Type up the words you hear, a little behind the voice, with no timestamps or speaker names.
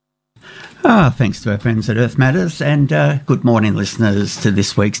Oh, thanks to our friends at Earth Matters, and good morning, listeners, to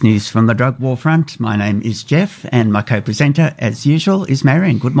this week's News from the Drug War Front. My name is Geoff, and my co-presenter, as usual, is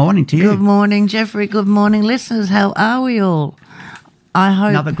Marion. Good morning to you. Good morning, Jeffrey. Good morning, listeners. How are we all? I hope...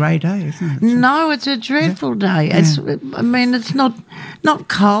 Another grey day, isn't it? No, it's a dreadful day. Yeah. It's not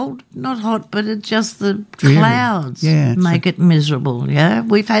cold, not hot, but it's just the clouds make it miserable, yeah?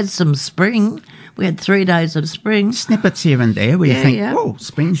 We've had some spring. We had 3 days of spring. Snippets here and there where you think, oh,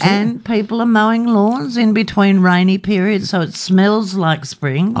 spring's here. And people are mowing lawns in between rainy periods, so it smells like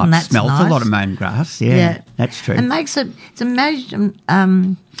spring, and that's smells nice. a lot of mown grass, yeah. That's true. It makes it... It's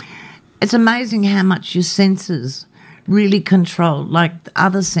amazing how much your senses really control, like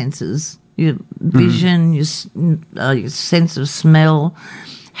other senses, your vision, your sense of smell,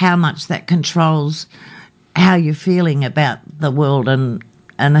 how much that controls how you're feeling about the world and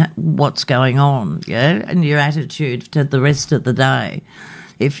what's going on, yeah, and your attitude to the rest of the day.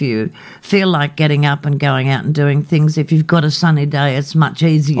 If you feel like getting up and going out and doing things, if you've got a sunny day, it's much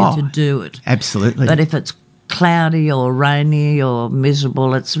easier to do it. Absolutely. But if it's cloudy or rainy or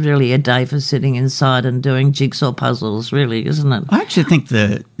miserable, it's really a day for sitting inside and doing jigsaw puzzles, really, isn't it? I actually think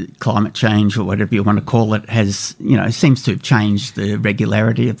the climate change, or whatever you want to call it, has, seems to have changed the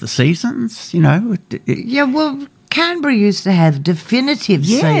regularity of the seasons, Yeah, well, Canberra used to have definitive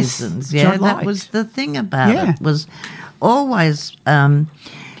seasons. Yeah, that was the thing about it. It was always a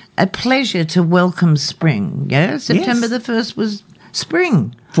pleasure to welcome spring. Yeah, September the 1st was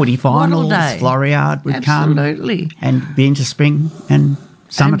spring. Footy finals, Floriade would come. Absolutely. And be into spring and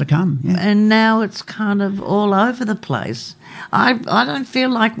summer to come. Yeah. And now it's kind of all over the place. I don't feel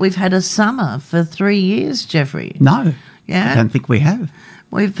like we've had a summer for 3 years, Jeffrey. No, yeah, I don't think we have.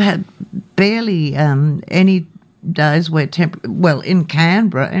 We've had barely any days where in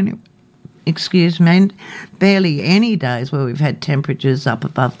Canberra, barely any days where we've had temperatures up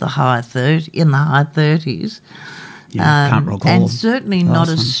above the high 30s. Yeah, can't recall. And certainly not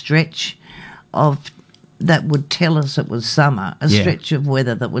a stretch of that would tell us it was summer, stretch of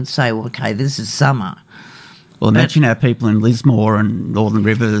weather that would say, well, okay, this is summer. Well, imagine how people in Lismore and Northern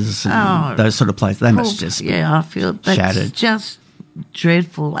Rivers and those sort of places, they must just be I feel that's shattered. Just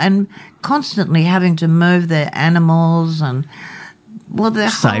dreadful. And constantly having to move their animals and,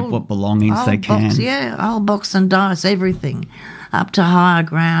 save what belongings they can. A whole box and dice, everything, up to higher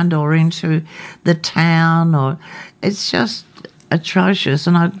ground or into the town, it's just atrocious.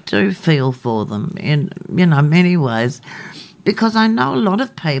 And I do feel for them in many ways, because I know a lot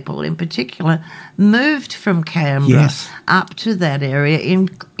of people in particular moved from Canberra up to that area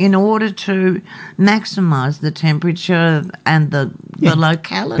in order to maximise the temperature and the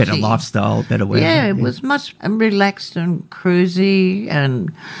locality. Better lifestyle, better weather. Yeah, it was much relaxed and cruisy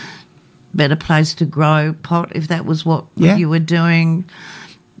and better place to grow pot if that was what you were doing.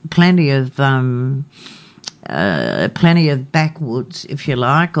 Plenty of backwoods, if you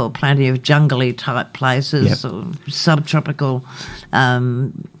like, or plenty of jungly type places, or subtropical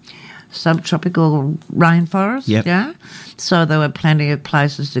rainforest. Yeah, so there were plenty of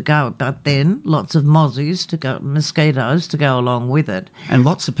places to go, but then lots of mosquitoes to go along with it. And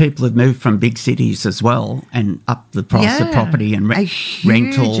lots of people have moved from big cities as well, and up the price of property and rental.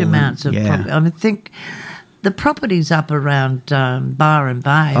 Huge amounts of property. I think the properties up around Byron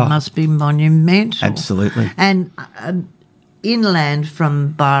Bay must be monumental. Absolutely. And inland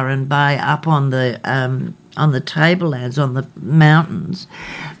from Byron Bay, up on the tablelands, on the mountains,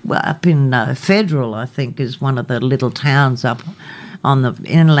 up in Federal, I think, is one of the little towns up on the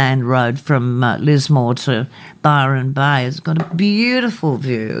inland road from Lismore to Byron Bay. It's got a beautiful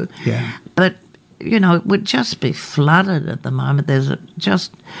view. Yeah. But it would just be flooded at the moment. It's a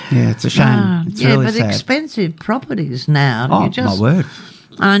shame. It's really sad. Expensive properties now. Oh, my word.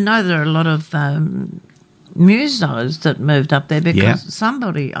 I know there are a lot of musos that moved up there because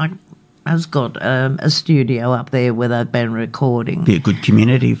somebody has got a studio up there where they've been recording. Be a good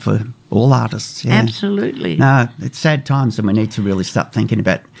community for all artists. Yeah. Absolutely. No, it's sad times, and we need to really start thinking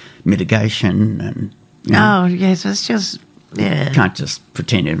about mitigation and. Oh yes, it's just. Yeah. You can't just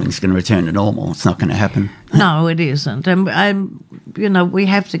pretend everything's going to return to normal. It's not going to happen. No, it isn't. And we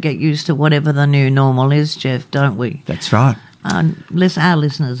have to get used to whatever the new normal is, Geoff, don't we? That's right. Our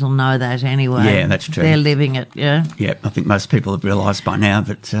listeners will know that anyway. Yeah, that's true. They're living it, yeah? Yep, I think most people have realised by now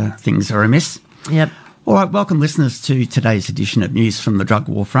that things are amiss. Yep. All right, welcome listeners to today's edition of News from the Drug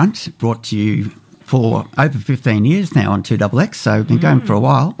War Front, brought to you for over 15 years now on 2XX, so we've been going for a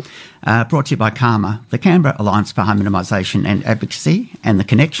while. Brought to you by CARMA, the Canberra Alliance for Harm Minimisation and Advocacy, and The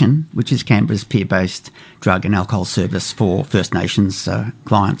Connection, which is Canberra's peer-based drug and alcohol service for First Nations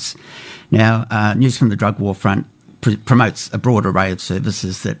clients. Now, News from the Drug War Front promotes a broad array of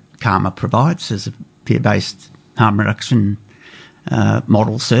services that CARMA provides as a peer-based harm reduction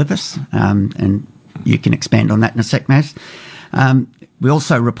model service, and you can expand on that in a sec, Matt. We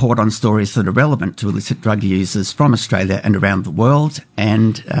also report on stories that are relevant to illicit drug users from Australia and around the world,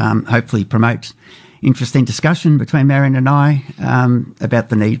 and hopefully promote interesting discussion between Marion and I about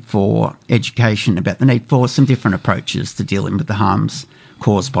the need for education, about the need for some different approaches to dealing with the harms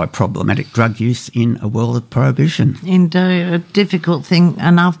caused by problematic drug use in a world of prohibition. Indeed, a difficult thing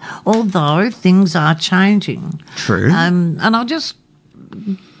enough, although things are changing. True. And I'll just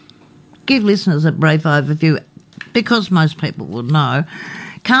give listeners a brief overview, because most people will know.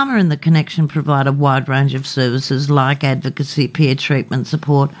 CARMA and the Connection provide a wide range of services like advocacy, peer treatment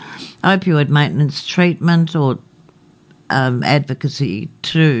support, opioid maintenance treatment or advocacy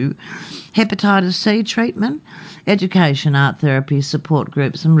too, hepatitis C treatment, education, art therapy, support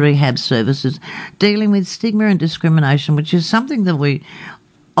groups and rehab services, dealing with stigma and discrimination, which is something that we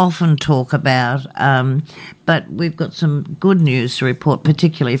often talk about, but we've got some good news to report,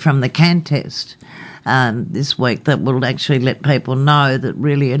 particularly from the CanTEST this week, that will actually let people know that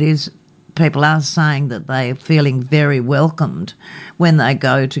really it is, people are saying that they're feeling very welcomed when they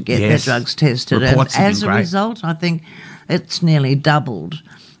go to get their drugs tested. Reports and have as been a great. result, I think it's nearly doubled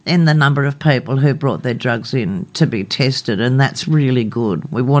in the number of people who brought their drugs in to be tested, and that's really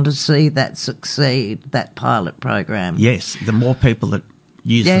good. We want to see that succeed, that pilot program. Yes, the more people that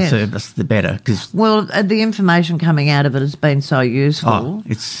use the service, the better. Well, the information coming out of it has been so useful.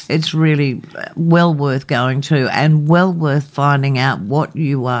 It's really well worth going to, and well worth finding out what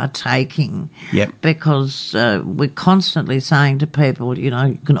you are taking. Yep. Because we're constantly saying to people, you know,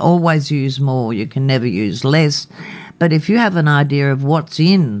 you can always use more, you can never use less. But if you have an idea of what's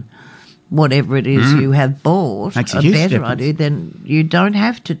in whatever it is you have bought, Makes a huge better difference. idea, then you don't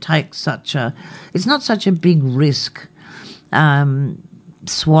have to take it's not such a big risk.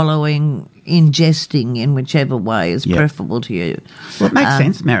 Swallowing, ingesting in whichever way is preferable to you. Well, it makes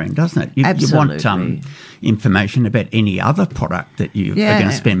sense, Marion, doesn't it? You want information about any other product that you are going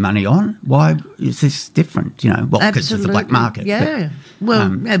to spend money on. Why is this different? You know, well, because it's the black market. Yeah.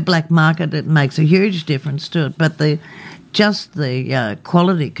 Black market, it makes a huge difference to it. But the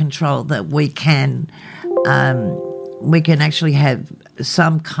quality control that we can actually have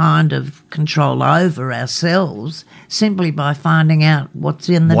some kind of control over ourselves simply by finding out what's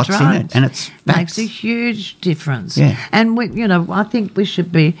in the drugs. What's in it, and it's makes a huge difference. Yeah. And I think we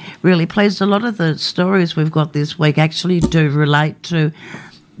should be really pleased. A lot of the stories we've got this week actually do relate to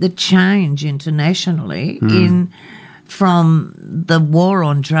the change internationally from the war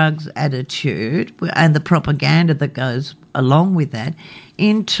on drugs attitude and the propaganda that goes along with that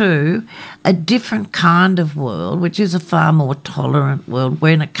into a different kind of world, which is a far more tolerant world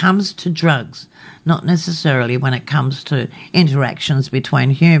when it comes to drugs, not necessarily when it comes to interactions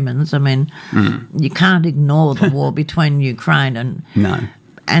between humans. I mean, you can't ignore the war between Ukraine and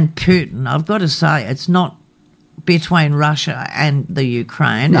Putin. I've got to say, it's not between Russia and the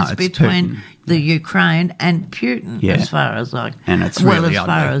Ukraine. No, it's between Putin. The Ukraine and Putin, as far as as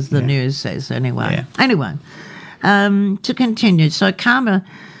the news says anyway. Yeah. Anyway, to continue, so CARMA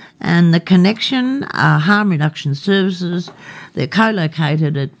and the Connection are harm reduction services. They're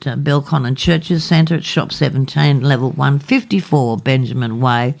co-located at Belcon and Churches Centre at Shop 17, Level 154 Benjamin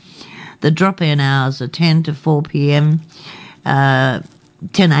Way. The drop-in hours are 10 to 4 p.m.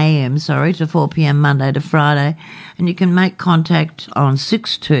 10 a.m. to 4 p.m. Monday to Friday, and you can make contact on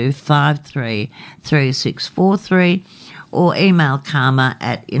 62533643 or email CARMA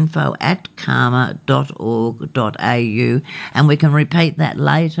at info@karma.org.au, and we can repeat that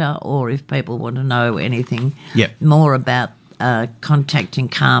later, or if people want to know anything more about contacting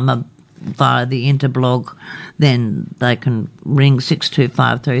CARMA via the Interblog, then they can ring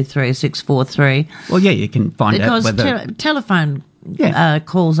 62533643. Well, you can find out whether... Because telephone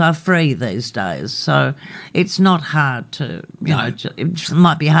calls are free these days, so it's not hard to, it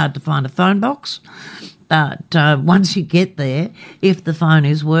might be hard to find a phone box, but once you get there, if the phone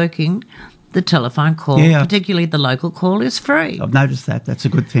is working, the telephone call, particularly the local call, is free. I've noticed that. That's a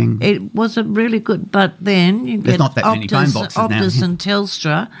good thing. It was a really good, but then you There's get not that many phone boxes Optus now. and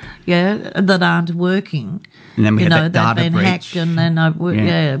Telstra, that aren't working. And then we had that data they've been breach. hacked, and then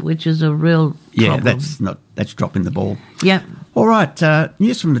which is a real problem. That's dropping the ball. Yeah. All right,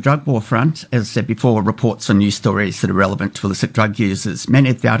 news from the drug war front. As I said before, reports on news stories that are relevant to illicit drug users. Many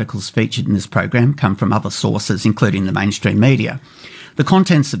of the articles featured in this program come from other sources, including the mainstream media. The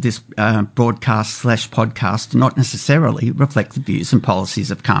contents of this broadcast/podcast do not necessarily reflect the views and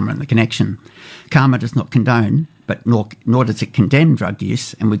policies of CARMA and the Connection. CARMA does not condone, but nor does it condemn drug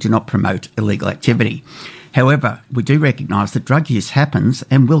use, and we do not promote illegal activity. However, we do recognise that drug use happens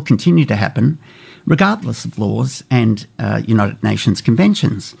and will continue to happen regardless of laws and United Nations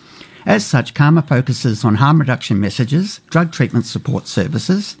conventions. As such, CARMA focuses on harm reduction messages, drug treatment support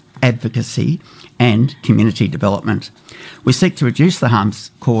services, advocacy and community development. We seek to reduce the harms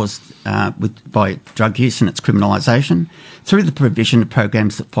caused by drug use and its criminalisation through the provision of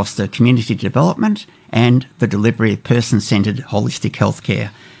programs that foster community development and the delivery of person-centred holistic healthcare.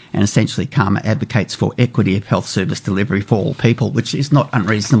 And essentially, CARMA advocates for equity of health service delivery for all people, which is not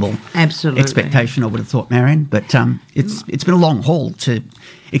unreasonable expectation, I would have thought, Marion. But it's been a long haul to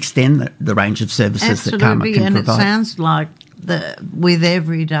extend the range of services that CARMA can provide. And it sounds like with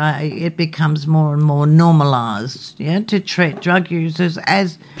every day it becomes more and more normalised, to treat drug users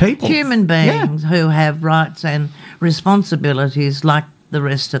as people, human beings who have rights and responsibilities like the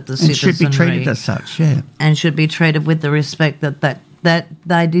rest of the citizenry. And should be treated as such, and should be treated with the respect that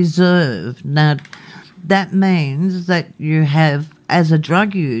they deserve. Now, that means that you have, as a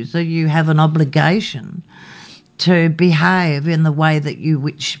drug user, you have an obligation to behave in the way that you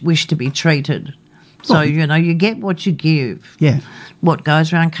wish to be treated. So, you get what you give. Yeah. What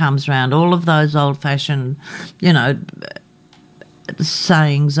goes around comes around. All of those old-fashioned,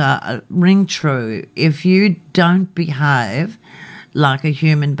 sayings ring true. If you don't behave like a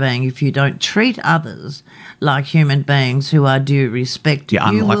human being, if you don't treat others like human beings who are due respect,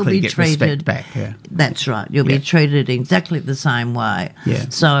 you will be treated back. Yeah. That's right. You'll be treated exactly the same way. Yeah.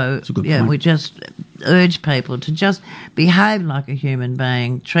 So that's a good point. We just urge people to just behave like a human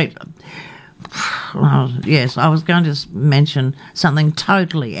being. Well, yes, I was going to mention something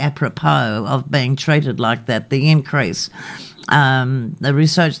totally apropos of being treated like that. The increase. The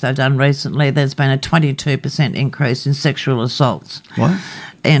research they've done recently, there's been a 22% increase in sexual assaults. What?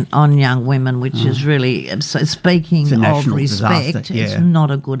 On young women, which is really, speaking of respect, it's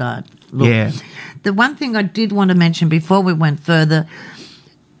not a good look. Yeah. The one thing I did want to mention before we went further,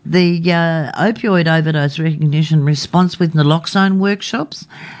 the opioid overdose recognition response with naloxone workshops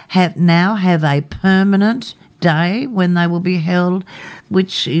have a permanent day when they will be held,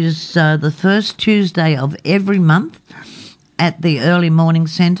 which is the first Tuesday of every month at the Early Morning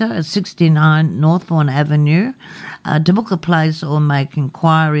Centre at 69 Northbourne Avenue. To book a place or make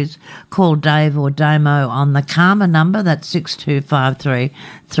inquiries, call Dave or Damo on the CARMA number, that's 6253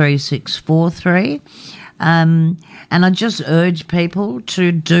 3643. And I just urge people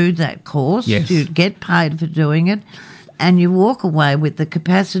to do that course. Yes. You get paid for doing it, and you walk away with the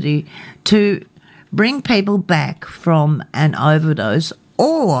capacity to bring people back from an overdose,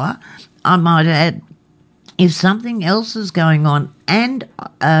 or, I might add, if something else is going on and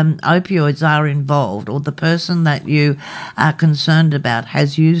opioids are involved, or the person that you are concerned about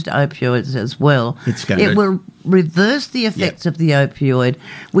has used opioids as well, it will reverse the effects of the opioid,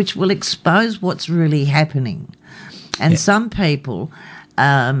 which will expose what's really happening. And some people,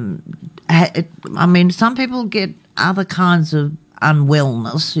 some people get other kinds of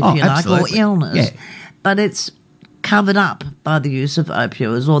unwellness, if you like, or illness, but it's covered up by the use of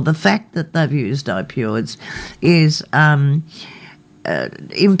opioids, or the fact that they've used opioids is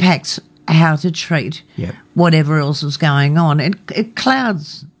impacts how to treat whatever else is going on. It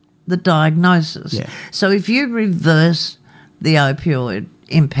clouds the diagnosis. Yeah. So if you reverse the opioid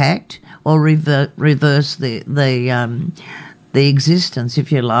impact, or reverse the existence,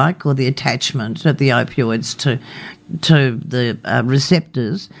 if you like, or the attachment of the opioids to the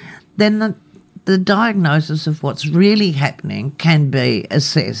receptors, then the diagnosis of what's really happening can be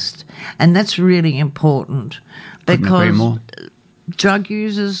assessed. And that's really important, because drug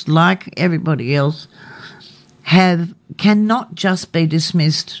users, like everybody else, cannot just be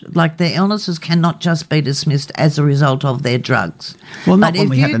dismissed, like their illnesses cannot just be dismissed as a result of their drugs. Well, but if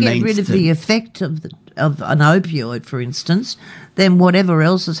you get rid of the effect of an opioid, for instance, then whatever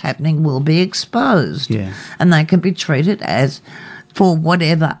else is happening will be exposed. Yeah. And they can be treated as for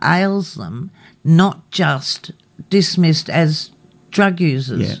whatever ails them, not just dismissed as drug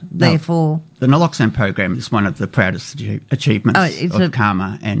users. Yeah. Therefore, the naloxone program is one of the proudest achievements of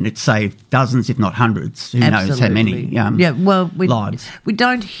CARMA, and it's saved dozens, if not hundreds, who knows how many lives. We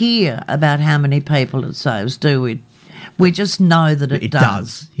don't hear about how many people it saves, do we? We just know that it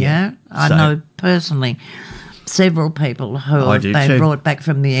does. Yeah, I know personally several people who have been brought back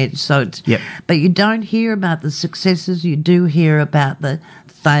from the edge. So, but you don't hear about the successes. You do hear about the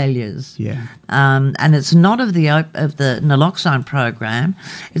failures. Yeah. And it's not of the naloxone program.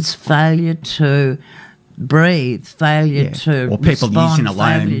 It's failure to breathe, failure to or people respond, using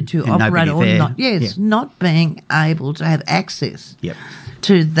alone, failure to operate, or not. Yes, not being able to have access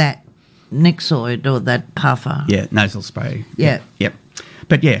to that Nixoid or that puffer. Yeah, nasal spray. Yeah. Yep.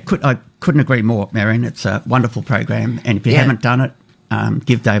 But yeah, I couldn't agree more, Marion. It's a wonderful program, and if you haven't done it,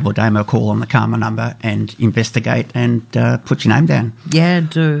 give Dave or Damo a call on the Karma number and investigate and put your name down. Yeah,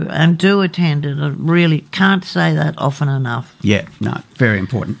 do. And do attend it. I really can't say that often enough. Yeah, no, very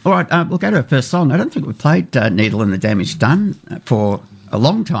important. All right, we'll go to our first song. I don't think we've played Needle and the Damage Done for a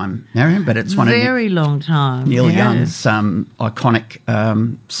long time, Marion, but it's one very long time. Neil Young's iconic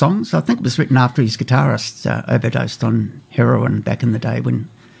songs. I think it was written after his guitarist overdosed on heroin back in the day when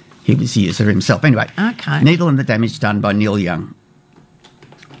he was a user himself. Anyway, Needle and the Damage Done by Neil Young.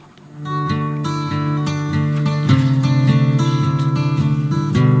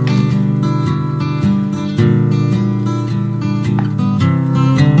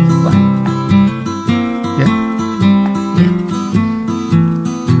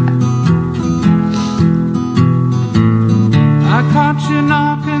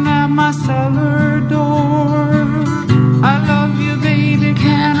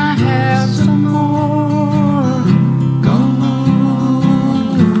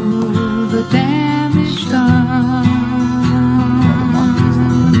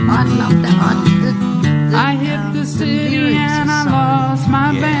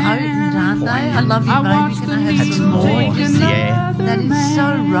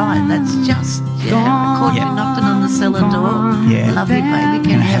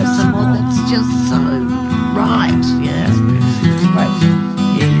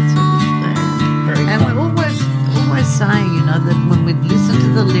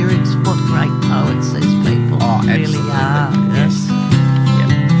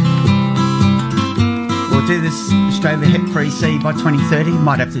 By 2030,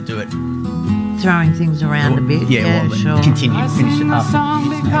 might have to do it. Throwing things around a bit. Yeah, well, sure. Continue, finish it up.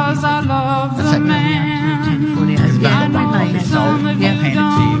 Because I love the man. 10:48. Yeah, we made it. I'll hand it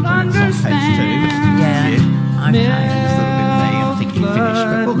to you when it's on page 2. Yeah. Okay. There's a little bit of me. I think you finished,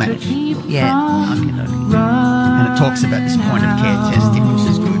 but we'll manage. Yeah. Okay. And it talks about this point of care testing, which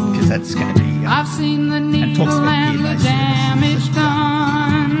is good because that's going to be. I've seen the needle and the damage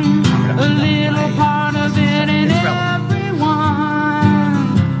done. A little part of it in everyone.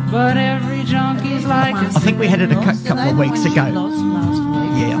 But every junkie's like I think we had it a couple of weeks ago. Last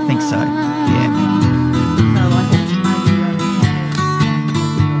week. Yeah, I think so. Yeah. So I think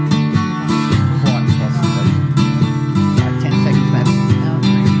Quite possibly. Like 10 seconds, maybe.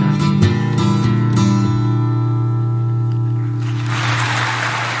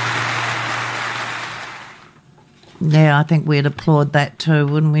 Yeah, I think we'd applaud that too,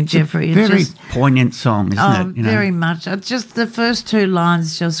 wouldn't we, Jeffrey? Very poignant song, isn't it? Very much. It's just the first two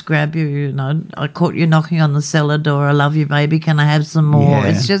lines just grab you, you know. I caught you knocking on the cellar door. I love you, baby. Can I have some more? Yeah.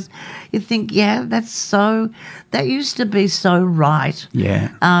 It's just, you think, that used to be so right. Yeah.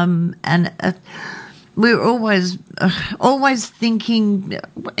 And we're always thinking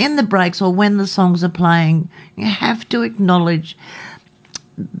in the breaks or when the songs are playing, you have to acknowledge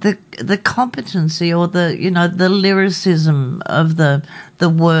the competency or the lyricism of the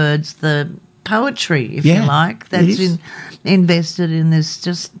words, the poetry, if you like, that's invested in this.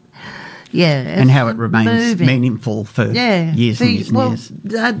 Just and how it remains meaningful for years and years and years.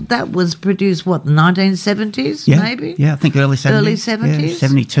 That was produced the 1970s, maybe. Yeah, I think early 70s. Early 70s,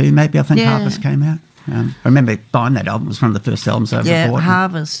 72 maybe. I think Harvest came out. I remember buying that album. It was one of the first albums I ever bought.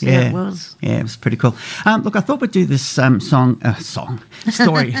 Harvest. Yeah, it was. Yeah, it was pretty cool. Look, I thought we'd do this story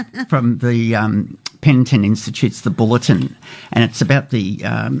from the Pennington Institute's The Bulletin, and it's about the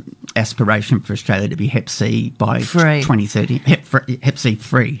aspiration for Australia to be Hep C by 2030. Hep C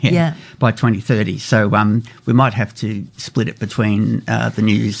free, by 2030. So we might have to split it between the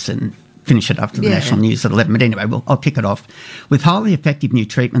news and finish it after the national news at 11. But anyway, I'll kick it off. With highly effective new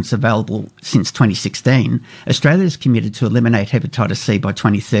treatments available since 2016, Australia is committed to eliminate hepatitis C by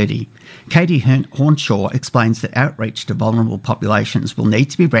 2030. Katie Hornshaw explains that outreach to vulnerable populations will need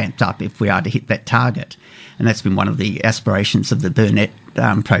to be ramped up if we are to hit that target. And that's been one of the aspirations of the Burnett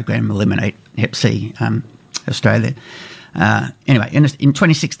program, Eliminate Hep C Australia. Anyway, in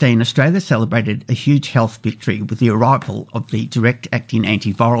 2016, Australia celebrated a huge health victory with the arrival of the direct-acting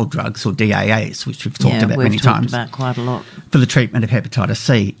antiviral drugs, or DAAs, which we've talked about many times. About quite a lot. For the treatment of hepatitis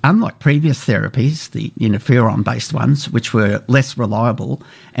C. Unlike previous therapies, the interferon-based ones, which were less reliable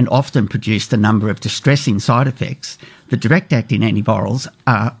and often produced a number of distressing side effects, the direct-acting antivirals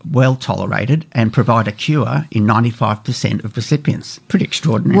are well tolerated and provide a cure in 95% of recipients. Pretty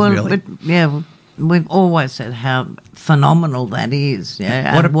extraordinary, really. But, we've always said how phenomenal that is,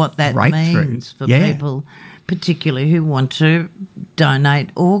 and what that means for people, particularly who want to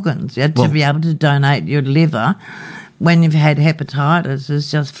donate organs, to be able to donate your liver when you've had hepatitis is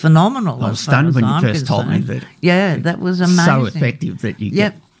just phenomenal. I was stunned when you first told me that. Yeah, that was amazing. So effective that you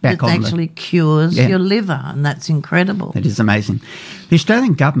get back it on actually cures your liver, and that's incredible. It is amazing. The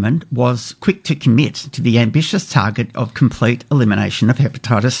Australian government was quick to commit to the ambitious target of complete elimination of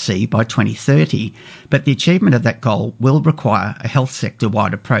hepatitis C by 2030, but the achievement of that goal will require a health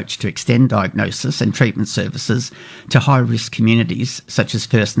sector-wide approach to extend diagnosis and treatment services to high-risk communities such as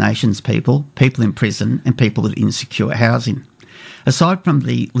First Nations people, people in prison and people with insecure housing. Aside from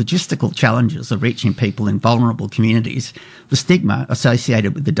the logistical challenges of reaching people in vulnerable communities, the stigma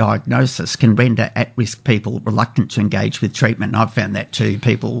associated with the diagnosis can render at-risk people reluctant to engage with treatment. I've found that too.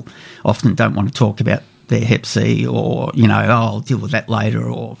 People often don't want to talk about their hep C or, I'll deal with that later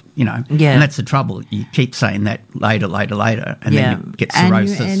or, And that's the trouble. You keep saying that later, and then you get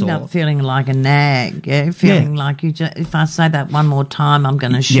cirrhosis. And you end up feeling like a nag, feeling like if I say that one more time, I'm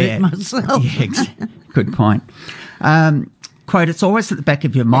going to shoot myself. Good point. Quote, it's always at the back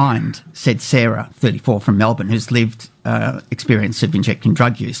of your mind, said Sarah, 34, from Melbourne, who's lived experience of injecting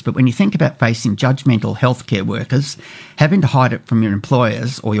drug use. But when you think about facing judgmental healthcare workers, having to hide it from your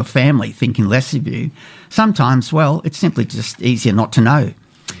employers or your family thinking less of you, sometimes, it's simply just easier not to know.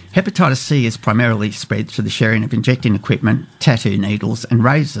 Hepatitis C is primarily spread through the sharing of injecting equipment, tattoo needles and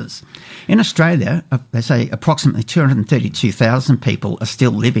razors. In Australia, they say approximately 232,000 people are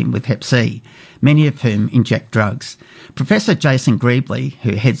still living with hep C, many of whom inject drugs. Professor Jason Greebley,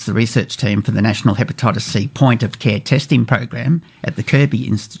 who heads the research team for the National Hepatitis C point-of-care testing program at the Kirby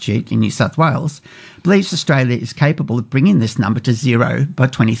Institute in New South Wales, believes Australia is capable of bringing this number to zero by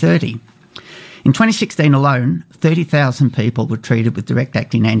 2030. In 2016 alone, 30,000 people were treated with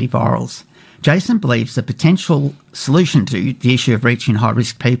direct-acting antivirals. Jason believes the potential solution to the issue of reaching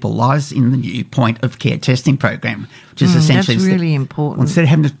high-risk people lies in the new point-of-care testing program, which is essentially... That's really important. Well, instead of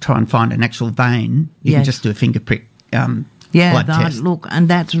having to try and find an actual vein, you can just do a finger prick blood test. Look, and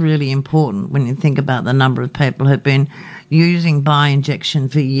that's really important when you think about the number of people who've been using by-injection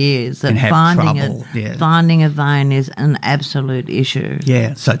for years. That finding a vein is an absolute issue.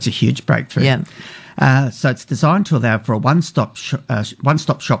 Yeah, so it's a huge breakthrough. Yeah. So it's designed to allow for a one-stop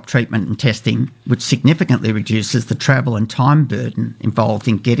shop treatment and testing, which significantly reduces the travel and time burden involved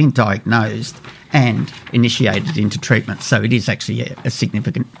in getting diagnosed and initiated into treatment. So it is actually a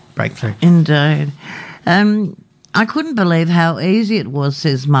significant breakthrough. Indeed. I couldn't believe how easy it was,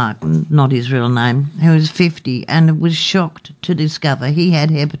 says Mark, not his real name, who is 50 and was shocked to discover he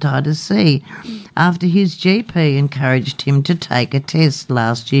had hepatitis C after his GP encouraged him to take a test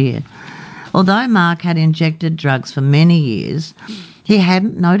last year. Although Mark had injected drugs for many years, he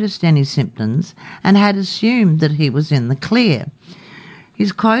hadn't noticed any symptoms and had assumed that he was in the clear.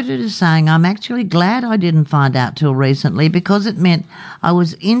 He's quoted as saying, "I'm actually glad I didn't find out till recently because it meant I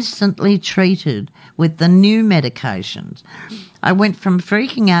was instantly treated with the new medications. I went from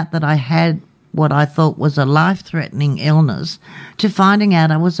freaking out that I had what I thought was a life-threatening illness to finding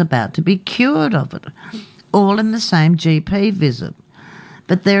out I was about to be cured of it, all in the same GP visit.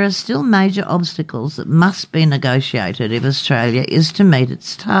 But there are still major obstacles that must be negotiated if Australia is to meet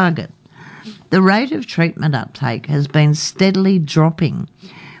its target. The rate of treatment uptake has been steadily dropping,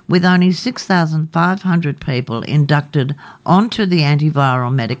 with only 6,500 people inducted onto the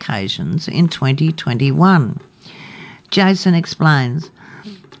antiviral medications in 2021. Jason explains,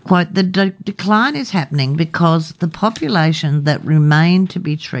 quote, the decline is happening because the population that remain to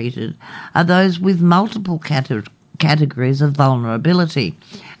be treated are those with multiple categories of vulnerability,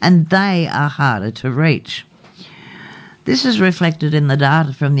 and they are harder to reach. This is reflected in the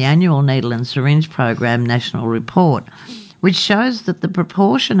data from the annual Needle and Syringe Program National Report, which shows that the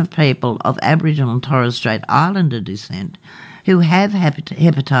proportion of people of Aboriginal and Torres Strait Islander descent who have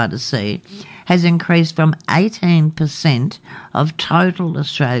hepatitis C has increased from 18% of total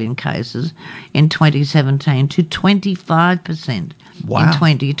Australian cases in 2017 to 25% in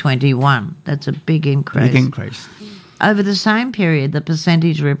 2021. That's a big increase. Big increase. Over the same period, the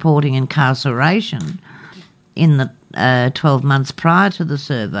percentage reporting incarceration in the 12 months prior to the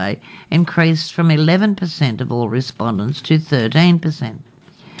survey increased from 11% of all respondents to 13%.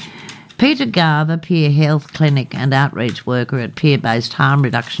 Peter Garver, peer health clinic and outreach worker at Peer-Based Harm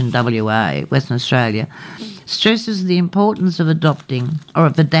Reduction WA, Western Australia, stresses the importance of adapting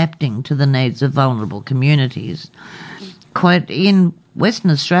to the needs of vulnerable communities. Quote, in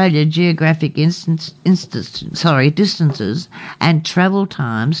Western Australia, geographic distances and travel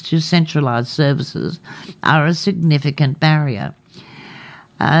times to centralised services are a significant barrier.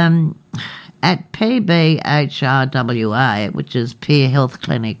 At PBHRWA, which is Peer Health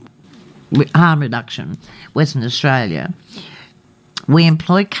Clinic Harm Reduction, Western Australia, We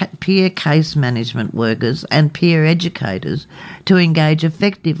employ peer case management workers and peer educators to engage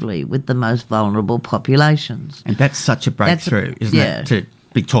effectively with the most vulnerable populations. And that's such a breakthrough, isn't it? To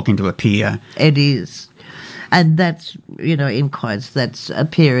be talking to a peer. It is. And that's, in quotes, that's a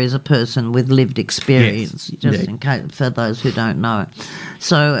peer is a person with lived experience, in case, for those who don't know.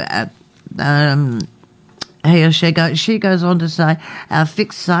 So she goes on to say, our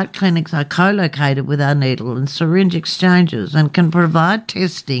fixed site clinics are co-located with our needle and syringe exchanges and can provide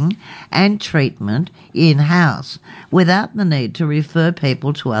testing and treatment in-house without the need to refer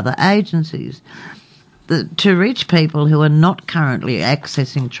people to other agencies. To reach people who are not currently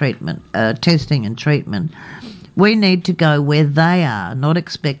accessing treatment, testing and treatment, we need to go where they are, not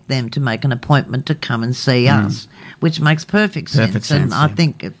expect them to make an appointment to come and see us, which makes perfect sense. And I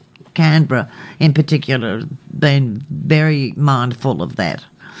think Canberra in particular has been very mindful of that.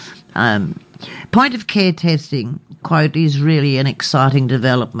 Point of care testing, quote, is really an exciting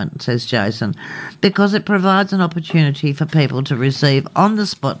development, says Jason, because it provides an opportunity for people to receive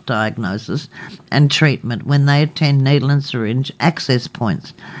on-the-spot diagnosis and treatment when they attend needle and syringe access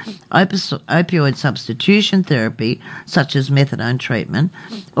points. Opioid substitution therapy, such as methadone treatment,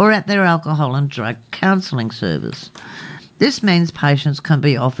 or at their alcohol and drug counselling service. This means patients can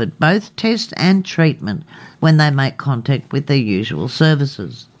be offered both test and treatment when they make contact with their usual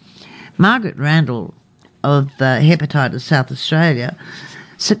services. Margaret Randall of Hepatitis South Australia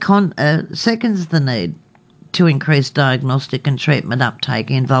seconds the need to increase diagnostic and treatment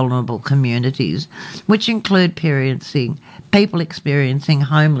uptake in vulnerable communities, which include people experiencing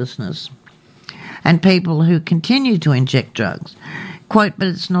homelessness and people who continue to inject drugs. Quote, but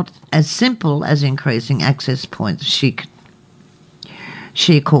it's not as simple as increasing access points, she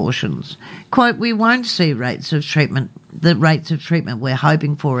cautions. Quote, we won't see the rates of treatment we're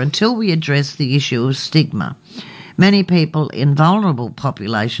hoping for until we address the issue of stigma. Many people in vulnerable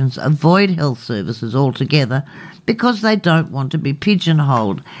populations avoid health services altogether because they don't want to be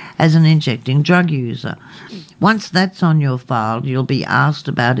pigeonholed as an injecting drug user. Once that's on your file, you'll be asked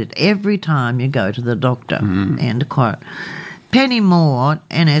about it every time you go to the doctor. End quote. Penny Moore,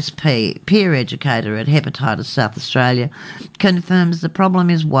 NSP, peer educator at Hepatitis South Australia, confirms the problem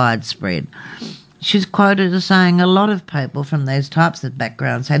is widespread. She's quoted as saying a lot of people from these types of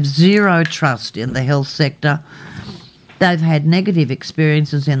backgrounds have zero trust in the health sector. They've had negative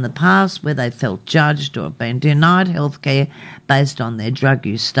experiences in the past where they felt judged or been denied healthcare based on their drug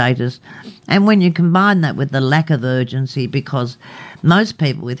use status. And when you combine that with the lack of urgency, because most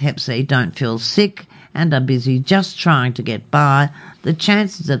people with Hep C don't feel sick and are busy just trying to get by, the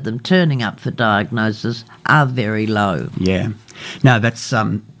chances of them turning up for diagnosis are very low. Yeah. No, that's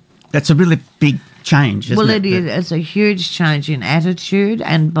a really big change, isn't it? Well, it's a huge change in attitude,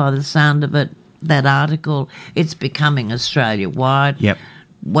 and by the sound of it, that article, it's becoming Australia-wide. Yep.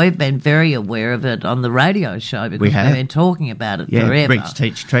 We've been very aware of it on the radio show because we've been talking about it forever. Reach,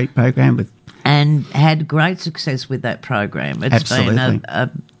 Teach, Treat program and had great success with that program. It's Absolutely.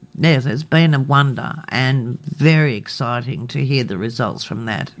 Yes, it's been a wonder and very exciting to hear the results from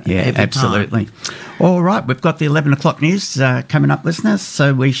that. Yeah, absolutely. All right, we've got the 11 o'clock news coming up, listeners,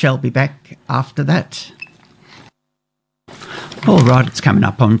 so we shall be back after that. All right, it's coming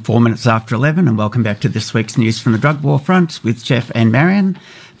up on 4 minutes after 11, and welcome back to this week's News from the Drug War Front with Geoff and Marion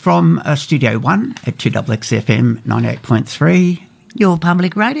from Studio 1 at 2XXFM 98.3. Your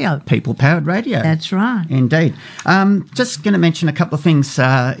public radio. People-powered radio. That's right. Indeed. Just going to mention a couple of things.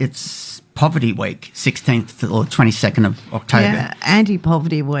 It's Poverty Week, 16th or 22nd of October. Yeah,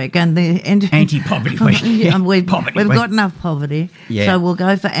 Anti-Poverty Week. And Anti-Poverty Week. We've got enough poverty, so we'll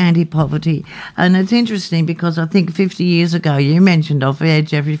go for anti-poverty. And it's interesting because I think 50 years ago, you mentioned off air,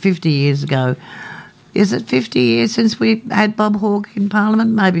 Jeffrey, 50 years ago, is it 50 years since we had Bob Hawke in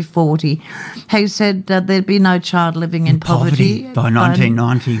Parliament? Maybe 40. He said there'd be no child living in poverty by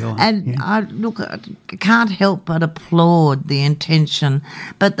 1990. I can't help but applaud the intention,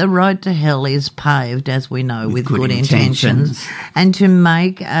 but the road to hell is paved, as we know, with good intentions. And to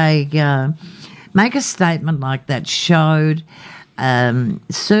make a statement like that showed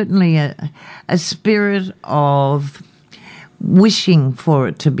certainly a spirit of wishing for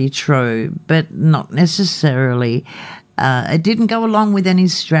it to be true, but not necessarily. It didn't go along with any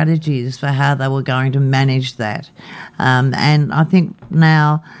strategies for how they were going to manage that. And I think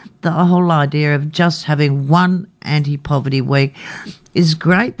now the whole idea of just having one anti-poverty week is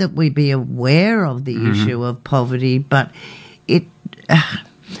great, that we be aware of the issue of poverty, but it's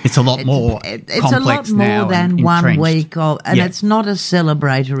a lot more it's a lot more than 1 week of, and it's not a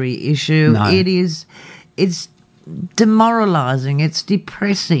celebratory issue. No. It's demoralising, it's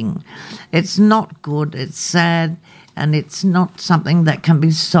depressing, it's not good, it's sad, and it's not something that can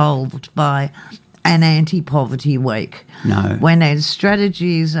be solved by an anti-poverty week. No. We need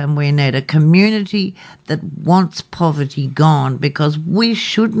strategies, and we need a community that wants poverty gone, because we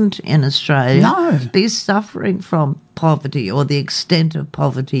shouldn't in Australia be suffering from poverty or the extent of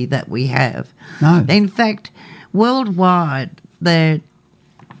poverty that we have. No. In fact, worldwide,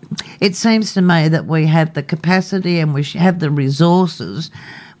 it seems to me that we have the capacity and we have the resources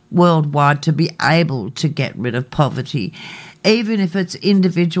worldwide to be able to get rid of poverty, even if it's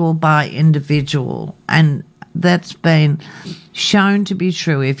individual by individual. And that's been shown to be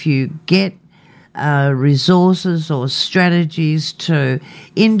true. If you get resources or strategies to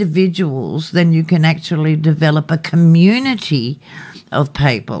individuals, then you can actually develop a community of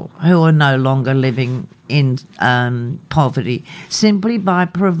people who are no longer living in poverty, simply by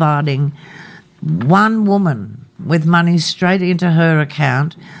providing one woman with money straight into her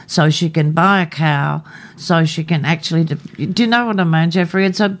account so she can buy a cow, so she can actually... Do you know what I mean,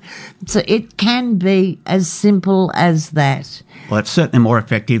 Jeffrey? So it can be as simple as that. Well, it's certainly more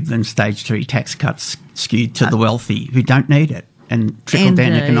effective than stage 3 tax cuts skewed to the wealthy who don't need it. And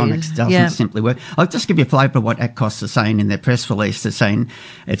trickle-down economics doesn't simply work. I'll just give you a flavour of what ACCOS are saying in their press release. They're saying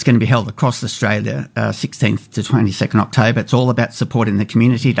it's going to be held across Australia 16th to 22nd October. It's all about supporting the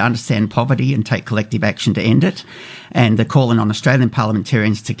community to understand poverty and take collective action to end it. And they're calling on Australian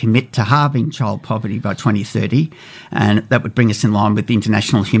parliamentarians to commit to halving child poverty by 2030. And that would bring us in line with the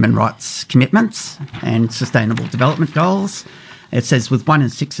international human rights commitments and sustainable development goals. It says, with 1 in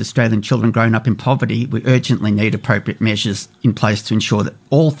 6 Australian children growing up in poverty, we urgently need appropriate measures in place to ensure that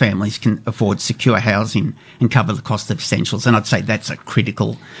all families can afford secure housing and cover the cost of essentials. And I'd say that's a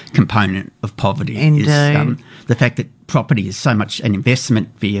critical component of poverty. Indeed. Is the fact that property is so much an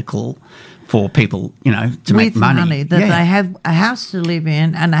investment vehicle for people, to make money. That they have a house to live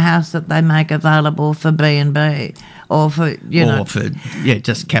in and a house that they make available for B&B or for,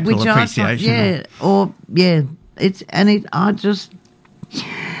 just capital appreciation. I just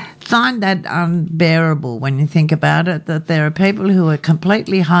find that unbearable when you think about it, that there are people who are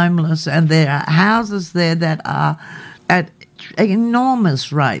completely homeless and there are houses there that are at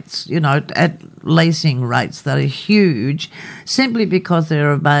enormous rates, at leasing rates that are huge, simply because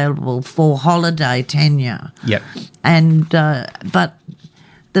they're available for holiday tenure. Yep. And but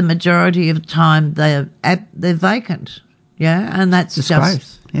the majority of the time they're vacant, and that's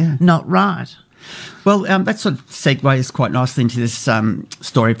disgrace. Just not right. Well, that sort of segues quite nicely into this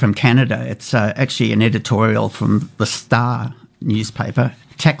story from Canada. It's actually an editorial from the Star newspaper,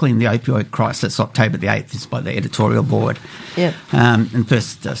 Tackling the Opioid Crisis, October the 8th, is by the editorial board. Yep. And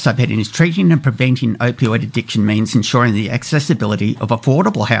first subheading is, treating and preventing opioid addiction means ensuring the accessibility of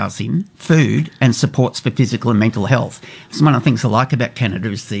affordable housing, food and supports for physical and mental health. So one of the things I like about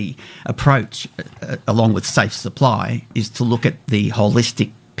Canada is the approach, along with safe supply, is to look at the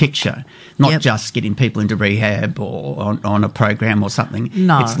holistic picture, not just getting people into rehab or on a program or something.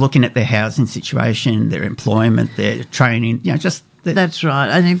 No. It's looking at their housing situation, their employment, their training, That's right.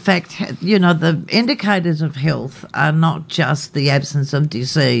 And in fact, the indicators of health are not just the absence of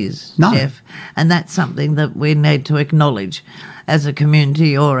disease, Geoff, and that's something that we need to acknowledge as a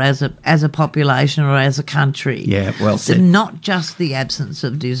community or as a population or as a country. Yeah, well said. Not just the absence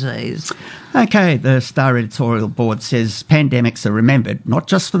of disease. Okay, the Star editorial board says pandemics are remembered not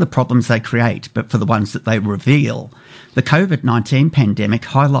just for the problems they create, but for the ones that they reveal. The COVID-19 pandemic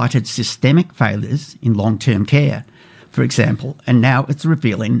highlighted systemic failures in long-term care, for example, and now it's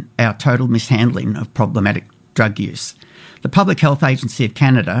revealing our total mishandling of problematic drug use. The Public Health Agency of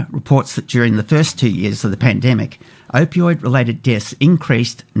Canada reports that during the first 2 years of the pandemic, opioid-related deaths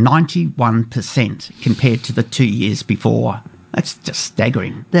increased 91% compared to the 2 years before. That's just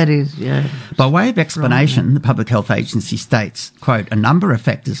staggering. That is, yeah. By way of explanation, the Public Health Agency states, quote, a number of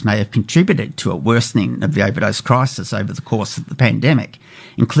factors may have contributed to a worsening of the overdose crisis over the course of the pandemic,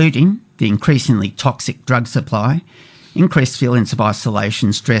 including the increasingly toxic drug supply, increased feelings of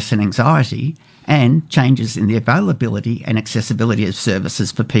isolation, stress and anxiety, and changes in the availability and accessibility of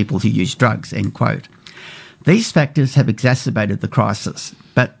services for people who use drugs, end quote. These factors have exacerbated the crisis,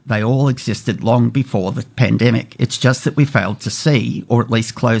 but they all existed long before the pandemic. It's just that we failed to see, or at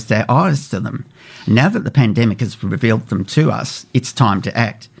least closed our eyes to them. Now that the pandemic has revealed them to us, it's time to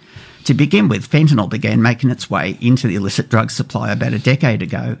act. To begin with, fentanyl began making its way into the illicit drug supply about a decade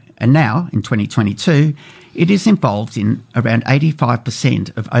ago, and now, in 2022, it is involved in around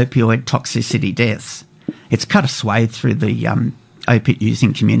 85% of opioid toxicity deaths. It's cut a swathe through the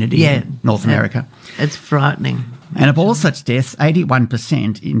opiate-using community in North America. It's frightening. And of all such deaths,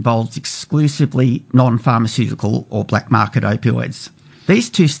 81% involved exclusively non-pharmaceutical or black market opioids. These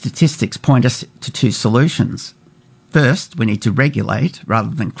two statistics point us to two solutions. First, we need to regulate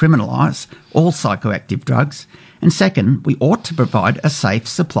rather than criminalise all psychoactive drugs. And second, we ought to provide a safe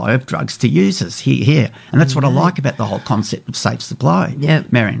supply of drugs to users here. And that's what I like about the whole concept of safe supply.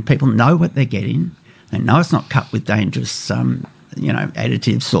 Yep. Marion, people know what they're getting. They know it's not cut with dangerous,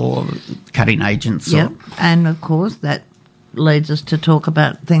 additives or cutting agents. Yep. And, of course, that leads us to talk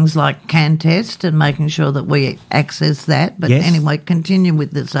about things like CanTEST and making sure that we access that. But Yes. anyway, continue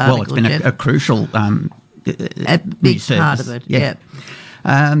with this article, Well, it's been Geoff. a crucial A big part of it, Yeah.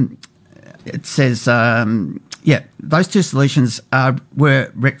 It says, those two solutions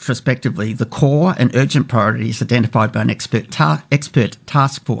were retrospectively the core and urgent priorities identified by an expert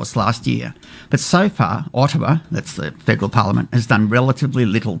task force last year. But so far, Ottawa, that's the federal parliament, has done relatively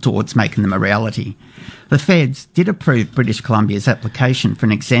little towards making them a reality. The feds did approve British Columbia's application for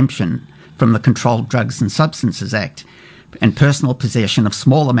an exemption from the Controlled Drugs and Substances Act, and personal possession of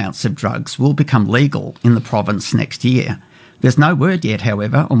small amounts of drugs will become legal in the province next year. There's no word yet,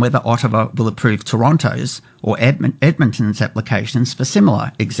 however, on whether Ottawa will approve Toronto's or Edmonton's applications for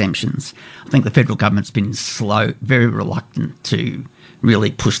similar exemptions. I think the federal government's been slow, very reluctant to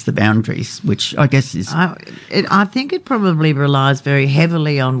really push the boundaries, which I guess is... I think it probably relies very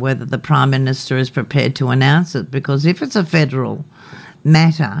heavily on whether the Prime Minister is prepared to announce it, because if it's a federal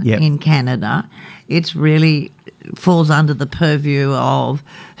matter in Canada, it's really falls under the purview of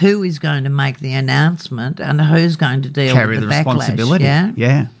who is going to make the announcement and who's going to deal carry with the responsibility.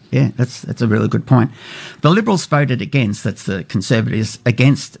 backlash. Yeah, that's a really good point. The Liberals voted against, that's the Conservatives,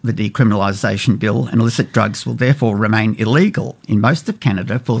 against the decriminalisation bill, and illicit drugs will therefore remain illegal in most of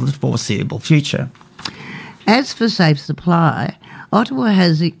Canada for the foreseeable future. As for safe supply, Ottawa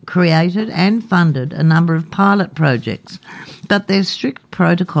has created and funded a number of pilot projects, but their strict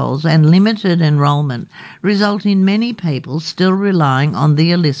protocols and limited enrolment result in many people still relying on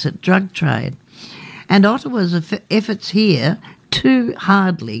the illicit drug trade. And Ottawa's efforts here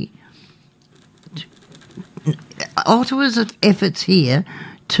hardly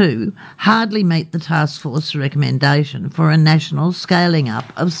meet the task force recommendation for a national scaling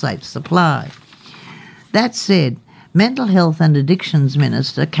up of safe supply. That said, Mental Health and Addictions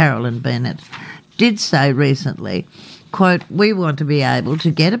Minister Carolyn Bennett did say recently, quote, "We want to be able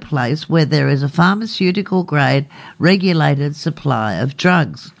to get a place where there is a pharmaceutical-grade regulated supply of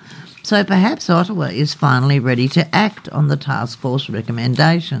drugs." So perhaps Ottawa is finally ready to act on the task force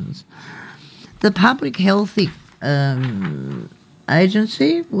recommendations. The Public Health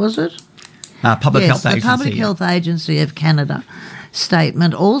Agency, was it? Public Health Agency. The Public Health Agency of Canada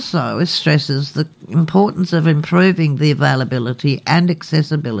statement also stresses the importance of improving the availability and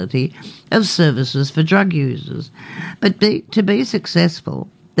accessibility of services for drug users. But to be successful,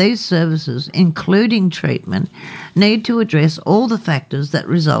 these services, including treatment, need to address all the factors that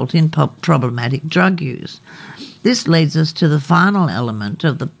result in problematic drug use. This leads us to the final element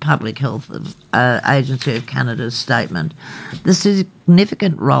of the Public Health Agency of Canada's statement, the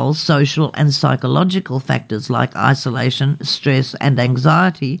significant role social and psychological factors like isolation, stress and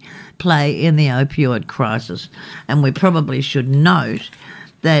anxiety play in the opioid crisis. And we probably should note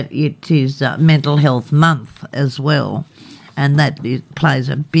that it is Mental Health Month as well, and that plays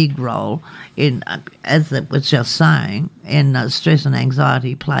a big role in, as it was just saying, in stress and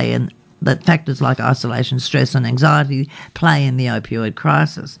anxiety play in that factors like isolation, stress and anxiety play in the opioid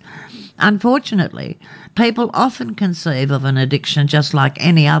crisis. Unfortunately, people often conceive of an addiction just like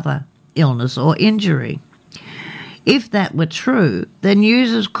any other illness or injury. If that were true, then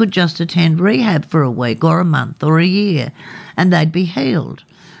users could just attend rehab for a week or a month or a year and they'd be healed.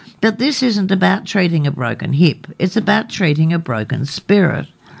 But this isn't about treating a broken hip, it's about treating a broken spirit.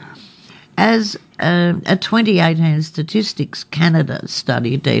 As a 2018 Statistics Canada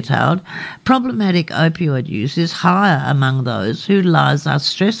study detailed, problematic opioid use is higher among those whose lives are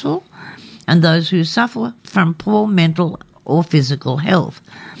stressful and those who suffer from poor mental or physical health,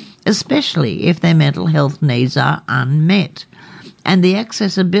 especially if their mental health needs are unmet. And the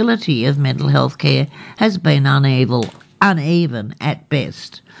accessibility of mental health care has been uneven at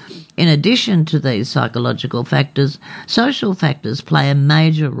best. In addition to these psychological factors, social factors play a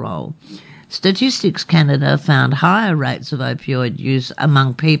major role. Statistics Canada found higher rates of opioid use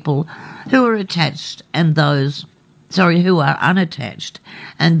among people who are attached and who are unattached,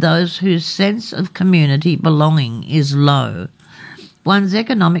 and those whose sense of community belonging is low. One's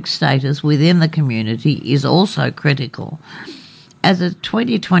economic status within the community is also critical. As a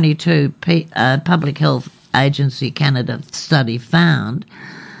 2022 Public Health Agency Canada study found,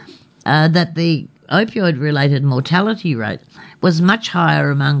 that the opioid-related mortality rate was much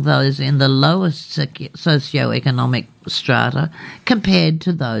higher among those in the lowest socioeconomic strata compared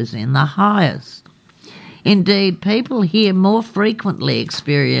to those in the highest. Indeed, people here more frequently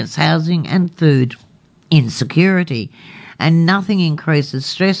experience housing and food insecurity, and nothing increases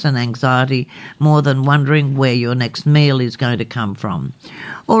stress and anxiety more than wondering where your next meal is going to come from,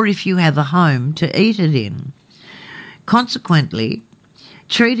 or if you have a home to eat it in. Consequently,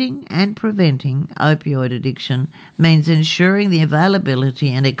 treating and preventing opioid addiction means ensuring the availability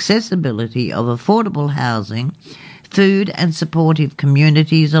and accessibility of affordable housing, food and supportive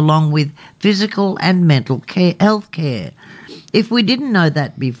communities, along with physical and mental health care. If we didn't know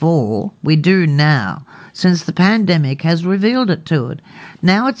that before, we do now, since the pandemic has revealed it to it.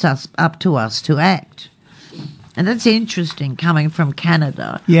 Now it's up to us to act. And that's interesting, coming from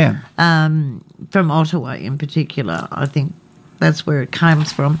Canada. Yeah. From Ottawa in particular, I think that's where it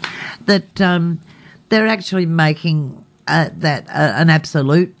comes from, that they're actually making that an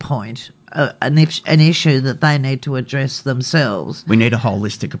absolute point, an issue that they need to address themselves. We need a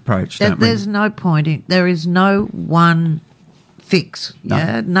holistic approach, don't we? There's no point there is no one fix. No.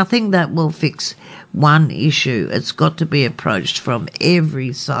 Yeah, nothing that will fix one issue. It's got to be approached from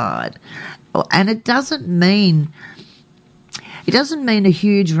every side, and it doesn't mean a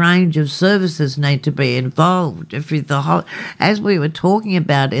huge range of services need to be involved. As we were talking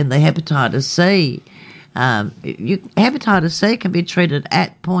about in the hepatitis C, hepatitis C can be treated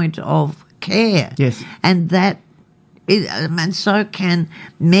at point of care. Yes, and and so can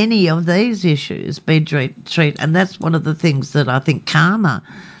many of these issues be treated. And that's one of the things that I think Karma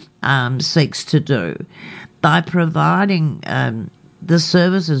seeks to do by providing the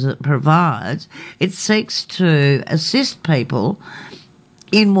services it provides. It seeks to assist people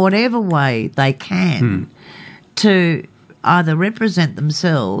in whatever way they can to either represent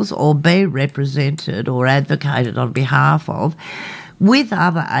themselves or be represented or advocated on behalf of with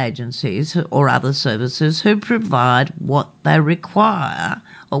other agencies or other services who provide what they require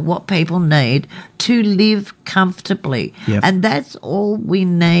or what people need to live comfortably. Yep. And that's all we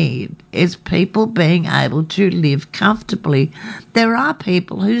need, is people being able to live comfortably. There are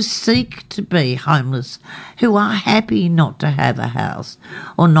people who seek to be homeless, who are happy not to have a house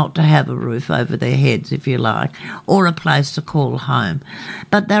or not to have a roof over their heads, if you like, or a place to call home.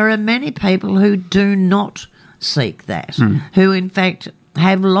 But there are many people who do not seek that, who in fact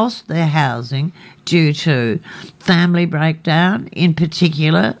have lost their housing due to family breakdown, in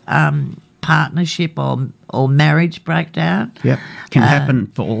particular partnership or marriage breakdown. Yep, can happen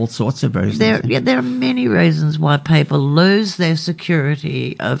for all sorts of reasons. There are many reasons why people lose their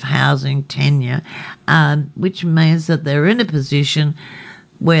security of housing tenure, which means that they're in a position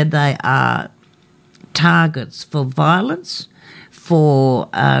where they are targets for violence, for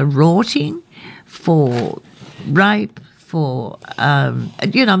rorting, for rape, for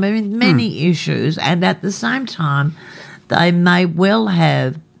many issues, and at the same time they may well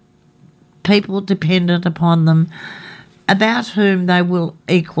have people dependent upon them about whom they will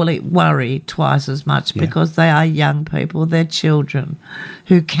equally worry twice as much, because they are young people, they're children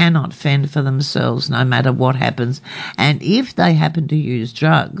who cannot fend for themselves no matter what happens. And if they happen to use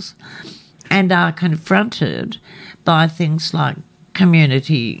drugs and are confronted by things like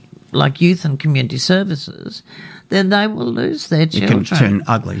youth and community services, then they will lose their children. It can turn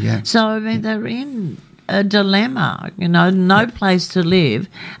ugly, yeah. So, I mean, they're in a dilemma, no place to live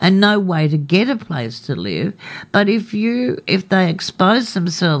and no way to get a place to live. But if they expose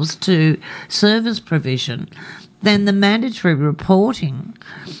themselves to service provision, then the mandatory reporting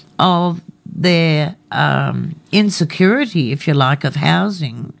of their insecurity, if you like, of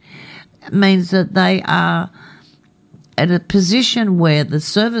housing means that they are at a position where the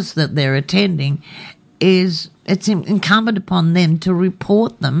service that they're attending it's incumbent upon them to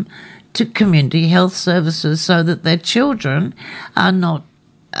report them to community health services so that their children are not,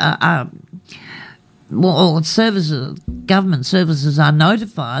 government services are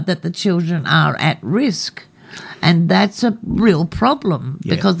notified that the children are at risk. And that's a real problem,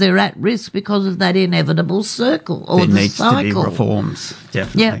 because they're at risk because of that inevitable circle or the cycle. There needs to be reforms,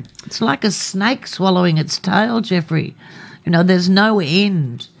 definitely. Yeah, it's like a snake swallowing its tail, Jeffrey. There's no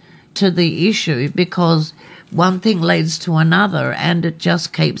end to the issue because one thing leads to another and it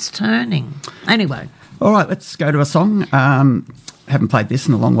just keeps turning. Anyway. All right, let's go to a song. Haven't played this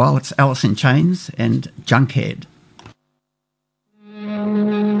in a long while. It's Alice in Chains and Junkhead.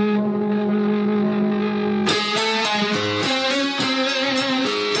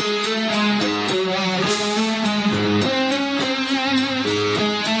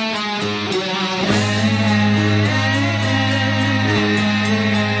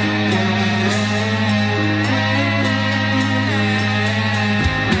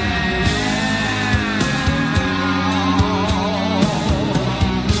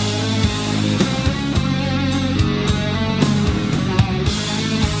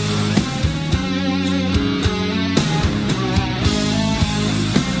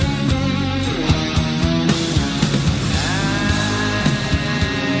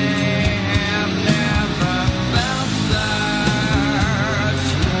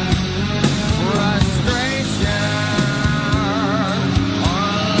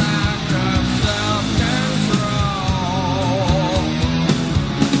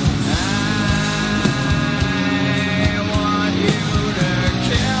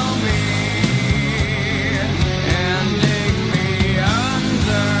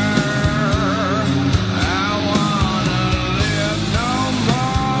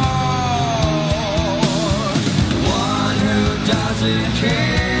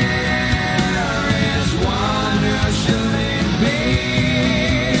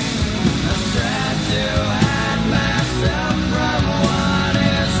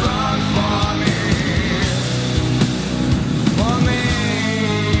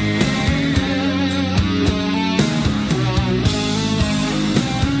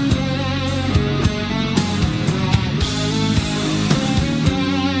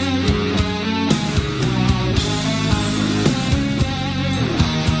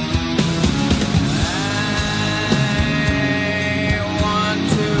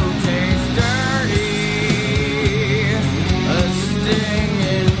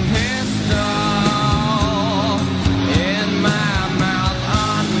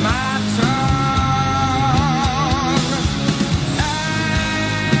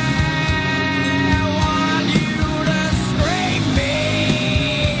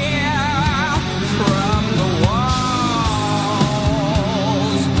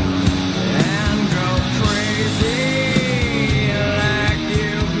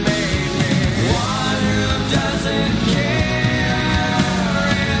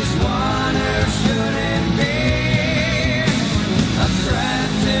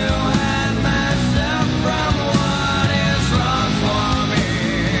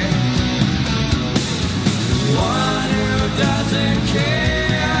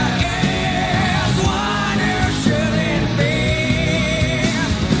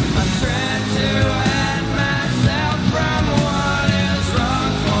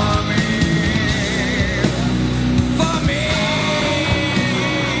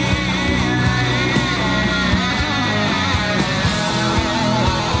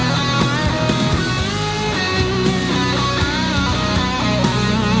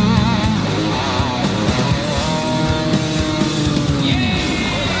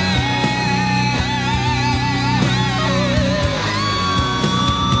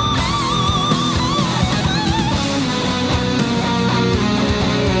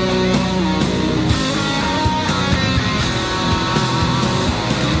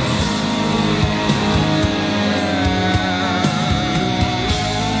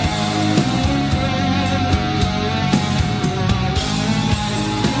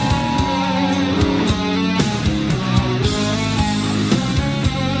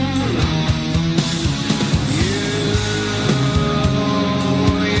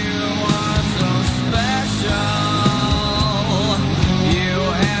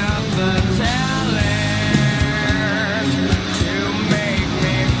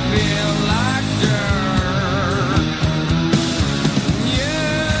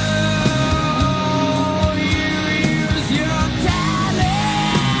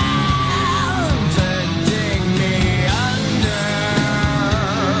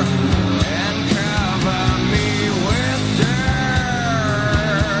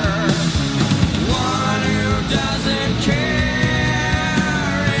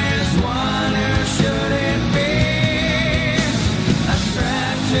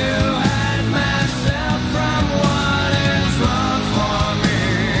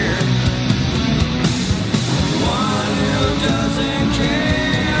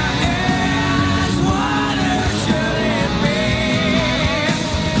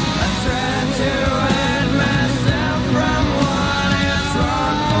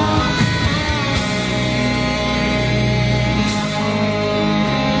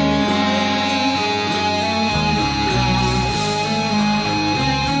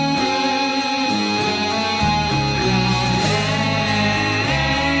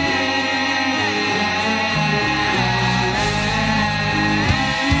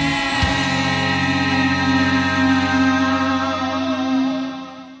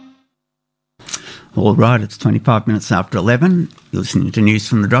 All right, it's 25 minutes after 11. You're listening to News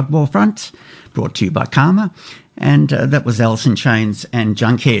from the Drug War Front, brought to you by Karma. And that was Alice in Chains and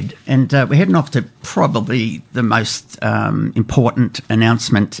Junkhead. And we're heading off to probably the most important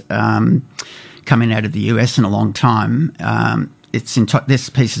announcement coming out of the US in a long time. This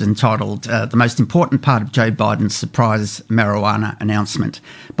piece is entitled The Most Important Part of Joe Biden's Surprise Marijuana Announcement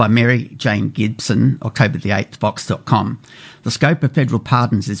by Mary Jane Gibson, October the 8th, Vox.com. The scope of federal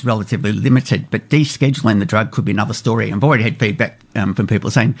pardons is relatively limited, but descheduling the drug could be another story. I've already had feedback from people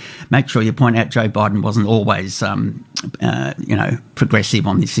saying, make sure you point out Joe Biden wasn't always, progressive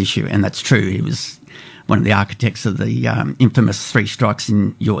on this issue. And that's true. He was one of the architects of the infamous 3 strikes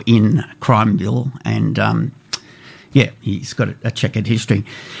in your in crime bill. And, he's got a checkered history.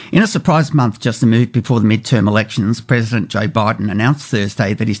 In a surprise month just a move before the midterm elections, President Joe Biden announced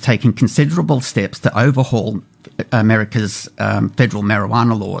Thursday that he's taken considerable steps to overhaul America's federal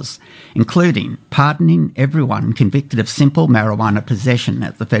marijuana laws, including pardoning everyone convicted of simple marijuana possession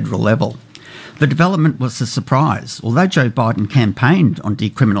at the federal level. The development was a surprise. Although Joe Biden campaigned on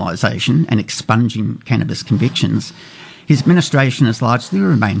decriminalisation and expunging cannabis convictions, his administration has largely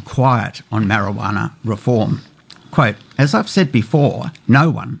remained quiet on marijuana reform. Quote, "As I've said before, no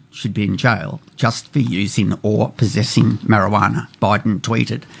one should be in jail just for using or possessing marijuana," Biden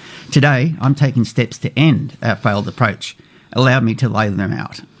tweeted. "Today, I'm taking steps to end our failed approach. Allow me to lay them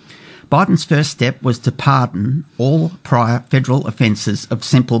out." Biden's first step was to pardon all prior federal offences of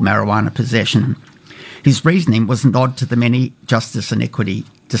simple marijuana possession. His reasoning was a nod to the many justice and equity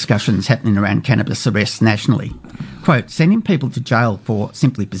discussions happening around cannabis arrests nationally. Quote, "Sending people to jail for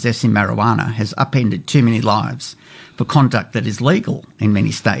simply possessing marijuana has upended too many lives for conduct that is legal in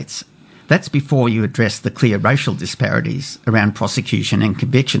many states. That's before you address the clear racial disparities around prosecution and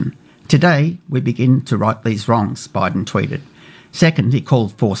conviction. Today, we begin to right these wrongs," Biden tweeted. Second, he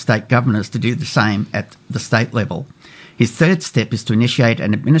called for state governors to do the same at the state level. His third step is to initiate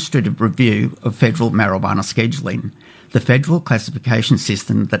an administrative review of federal marijuana scheduling, the federal classification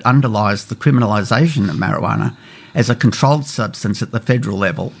system that underlies the criminalisation of marijuana as a controlled substance at the federal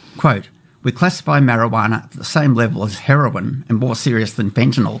level. Quote, "We classify marijuana at the same level as heroin and more serious than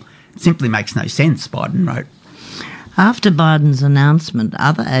fentanyl. It simply makes no sense," Biden wrote. After Biden's announcement,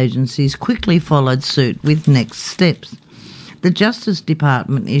 other agencies quickly followed suit with next steps. The Justice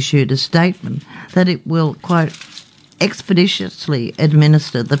Department issued a statement that it will, quote, "expeditiously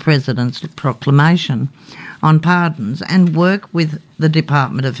administer the President's proclamation on pardons and work with the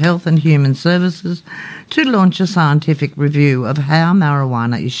Department of Health and Human Services to launch a scientific review of how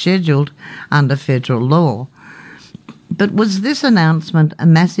marijuana is scheduled under federal law." But was this announcement a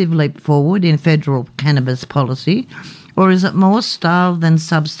massive leap forward in federal cannabis policy, or is it more style than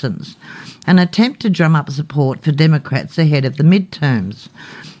substance? An attempt to drum up support for Democrats ahead of the midterms.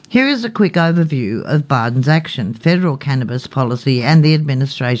 Here is a quick overview of Biden's action, federal cannabis policy and the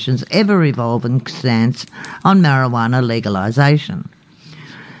administration's ever-evolving stance on marijuana legalisation.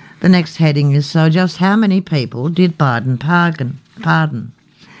 The next heading is, so just how many people did Biden pardon?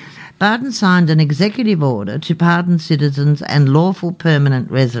 Biden signed an executive order to pardon citizens and lawful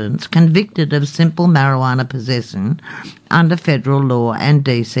permanent residents convicted of simple marijuana possession under federal law and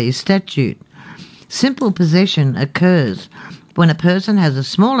DC statute. Simple possession occurs when a person has a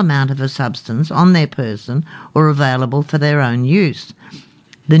small amount of a substance on their person or available for their own use.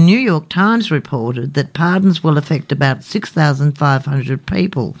 The New York Times reported that pardons will affect about 6,500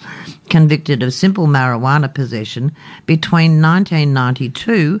 people convicted of simple marijuana possession between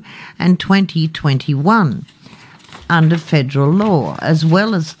 1992 and 2021 under federal law, as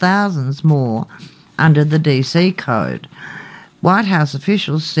well as thousands more under the DC Code, White House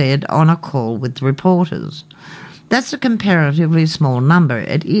officials said on a call with reporters. That's a comparatively small number.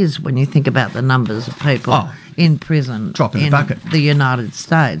 It is when you think about the numbers of people in prison drop in the bucket. The United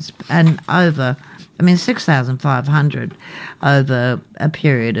States. And 6,500 over a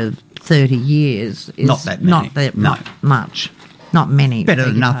period of 30 years is not that many. Much. Not many. Better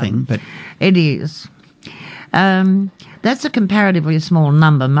than nothing, but it is. That's a comparatively small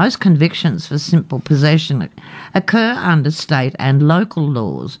number. Most convictions for simple possession occur under state and local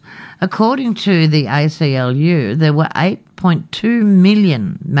laws. According to the ACLU, there were 8.2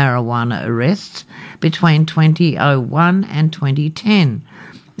 million marijuana arrests between 2001 and 2010,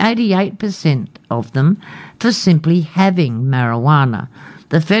 88% of them for simply having marijuana.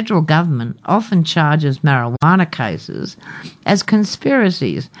 The federal government often charges marijuana cases as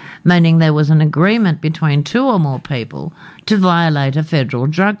conspiracies, meaning there was an agreement between two or more people to violate a federal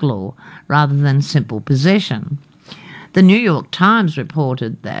drug law rather than simple possession. The New York Times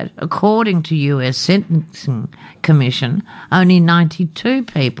reported that, according to US Sentencing Commission, only 92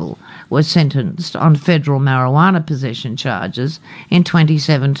 people were sentenced on federal marijuana possession charges in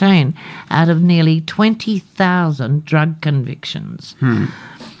 2017 out of nearly 20,000 drug convictions.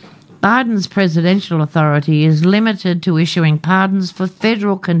 Biden's presidential authority is limited to issuing pardons for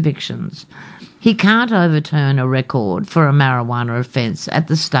federal convictions. He can't overturn a record for a marijuana offence at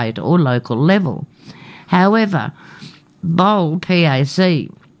the state or local level. However, Bold PAC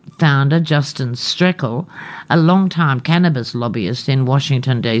founder Justin Streckel, a long-time cannabis lobbyist in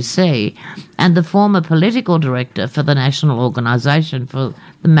Washington, D.C., and the former political director for the National Organisation for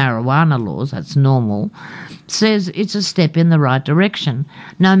the Marijuana Laws, that's NORML, says it's a step in the right direction,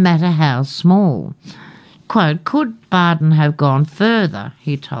 no matter how small. Quote, "Could Biden have gone further?"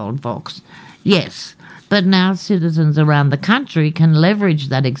 he told Vox. "Yes, but now citizens around the country can leverage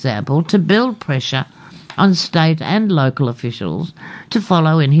that example to build pressure on state and local officials to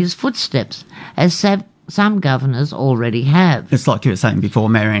follow in his footsteps, as some governors already have. It's like you were saying before,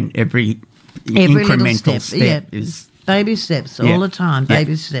 Marion, every Every little incremental step yeah. is... Baby steps Yeah. all the time,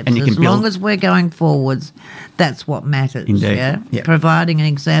 baby Yeah. steps. And you can As long build- as we're going forwards, that's what matters. Indeed. Yeah? Yeah. Providing an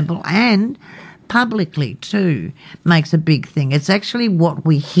example and publicly too makes a big thing. It's actually what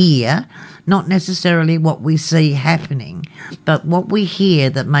we hear, not necessarily what we see happening, but what we hear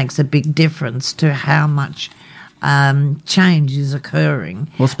that makes a big difference to how much change is occurring.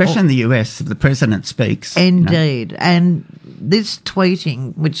 Well, especially in the US, if the president speaks... Indeed. And this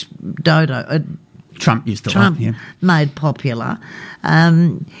tweeting, which Trump used to Trump like, yeah. made popular,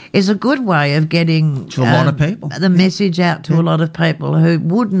 is a good way of getting To a lot of people. the message out to a lot of people who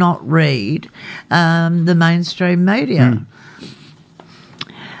would not read the mainstream media.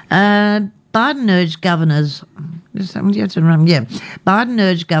 Biden urged governors. Biden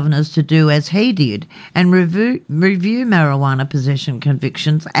urged governors to do as he did and review marijuana possession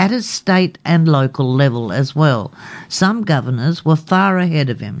convictions at a state and local level as well. Some governors were far ahead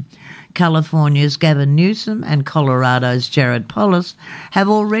of him. California's Gavin Newsom and Colorado's Jared Polis have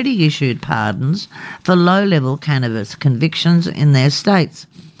already issued pardons for low-level cannabis convictions in their states.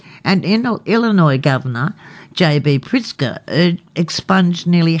 And Illinois Governor J.B. Pritzker expunged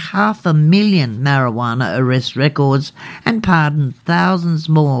nearly 500,000 marijuana arrest records and pardoned thousands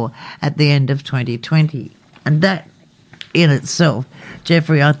more at the end of 2020. And that in itself,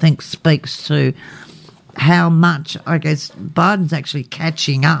 Jeffrey, I think speaks to how much, I guess, Biden's actually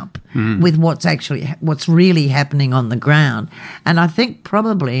catching up with what's really happening on the ground. And I think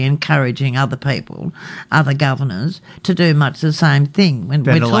probably encouraging other people, other governors, to do much the same thing. When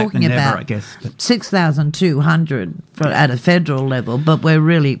Better we're late talking than never, about I guess, but- 6,200 at a federal level, but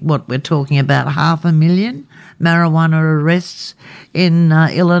we're talking about 500,000 marijuana arrests in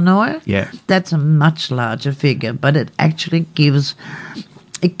Illinois. Yeah. That's a much larger figure, but it actually gives...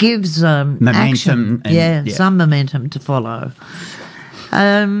 It gives Momentum action, and- some momentum to follow.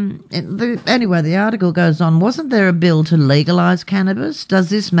 Anyway, the article goes on. Wasn't there a bill to legalise cannabis?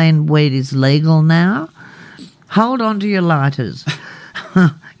 Does this mean weed is legal now? Hold on to your lighters.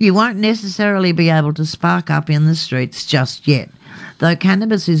 You won't necessarily be able to spark up in the streets just yet, though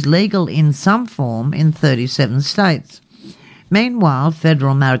cannabis is legal in some form in 37 states. Meanwhile,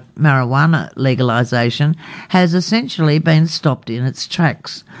 federal marijuana legalisation has essentially been stopped in its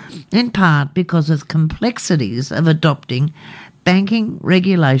tracks, in part because of complexities of adopting banking,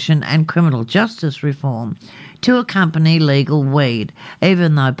 regulation and criminal justice reform to accompany legal weed,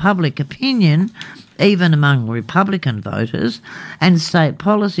 even though public opinion, even among Republican voters, and state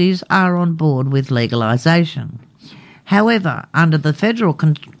policies are on board with legalisation. However, under the Federal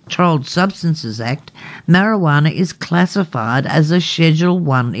Controlled Substances Act, marijuana is classified as a Schedule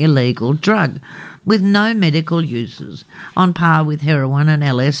I illegal drug with no medical uses, on par with heroin and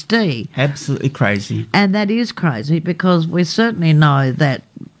LSD. Absolutely crazy. And that is crazy because we certainly know that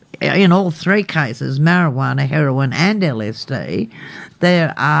in all three cases, marijuana, heroin and LSD,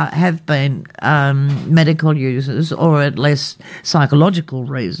 there have been medical uses or at least psychological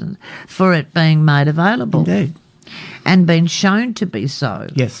reasons for it being made available. Indeed. And been shown to be so.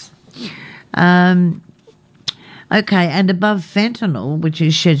 Yes. Okay, and above fentanyl, which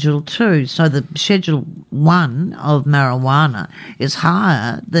is Schedule 2, so the Schedule 1 of marijuana is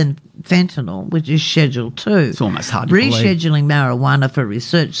higher than fentanyl, which is Schedule 2. It's almost hard to believe. Rescheduling marijuana for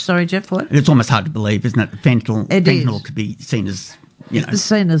research. Sorry, Geoff, what? It's almost hard to believe, isn't it? Fentanyl is. could be seen as, It's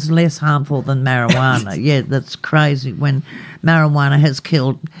seen as less harmful than marijuana. Yeah, that's crazy when marijuana has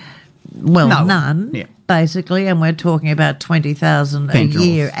killed, none. Yeah. Basically, and we're talking about 20,000 a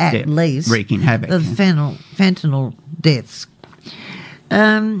year at least. Wreaking havoc. Of fentanyl deaths.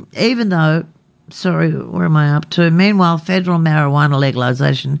 Even though, where am I up to? Meanwhile, federal marijuana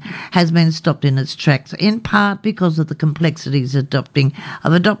legalisation has been stopped in its tracks, in part because of the complexities of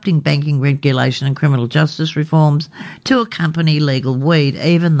adopting banking regulation and criminal justice reforms to accompany legal weed,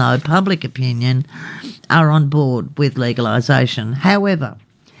 even though public opinion are on board with legalisation. However,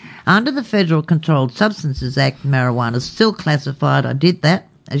 under the Federal Controlled Substances Act, marijuana is still classified, I did that,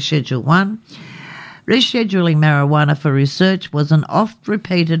 as Schedule 1. Rescheduling marijuana for research was an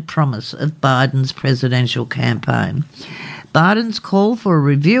oft-repeated promise of Biden's presidential campaign. Biden's call for a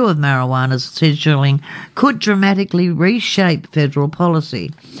review of marijuana's scheduling could dramatically reshape federal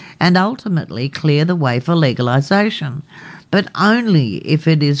policy and ultimately clear the way for legalisation, but only if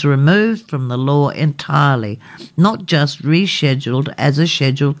it is removed from the law entirely, not just rescheduled as a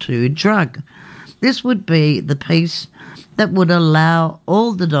Schedule 2 drug. This would be the piece that would allow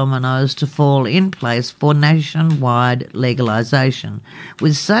all the dominoes to fall in place for nationwide legalisation,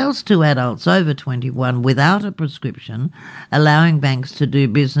 with sales to adults over 21 without a prescription, allowing banks to do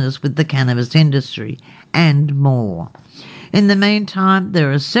business with the cannabis industry, and more. In the meantime,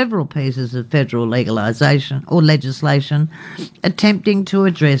 there are several pieces of federal legalisation or legislation attempting to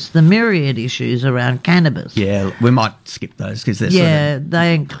address the myriad issues around cannabis. Yeah, we might skip those because they're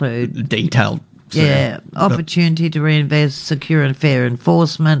they include detailed. Opportunity to reinvest, secure and fair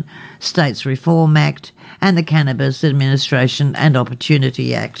enforcement, States Reform Act, and the Cannabis Administration and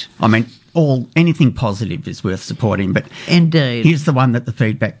Opportunity Act. I mean, anything positive is worth supporting, but indeed, here's the one that the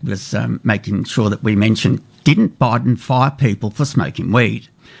feedback was making sure that we mentioned. Didn't Biden fire people for smoking weed?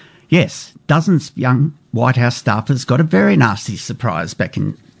 Yes, dozens of young White House staffers got a very nasty surprise back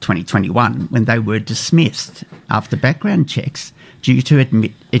in 2021 when they were dismissed after background checks due to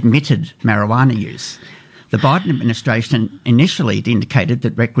admitted marijuana use. The Biden administration initially had indicated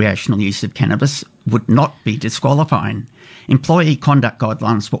that recreational use of cannabis would not be disqualifying. Employee conduct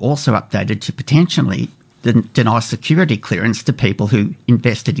guidelines were also updated to potentially deny security clearance to people who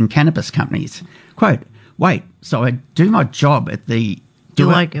invested in cannabis companies. Quote, wait, so I do my job at the...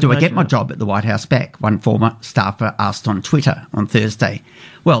 Do I get my job at the White House back? One former staffer asked on Twitter on Thursday.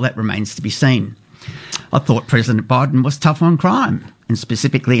 Well, that remains to be seen. I thought President Biden was tough on crime and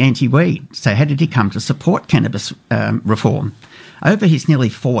specifically anti-weed. So how did he come to support cannabis reform? Over his nearly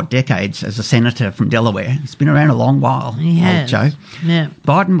 4 decades as a senator from Delaware, he's been around a long while, old Joe. Yeah.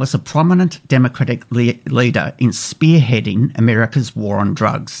 Biden was a prominent Democratic leader in spearheading America's war on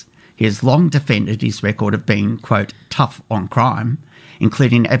drugs. He has long defended his record of being, quote, tough on crime,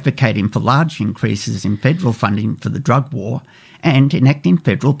 including advocating for large increases in federal funding for the drug war and enacting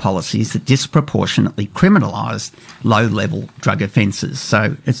federal policies that disproportionately criminalised low-level drug offences.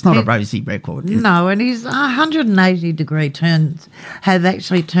 So it's not a rosy record. No, and his 180-degree turns have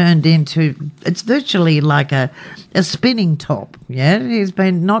actually turned into, it's virtually like a spinning top, yeah? He's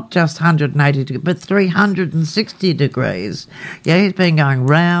been not just 180 degrees, but 360 degrees. Yeah, he's been going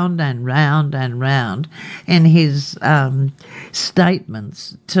round and round and round in his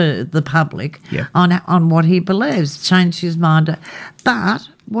statements to the public on what he believes, changed his mind. But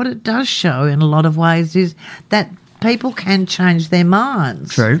what it does show in a lot of ways is that people can change their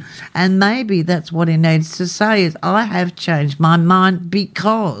minds. True. And maybe that's what he needs to say is, I have changed my mind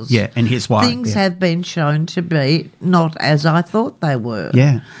because and here's why. Things have been shown to be not as I thought they were.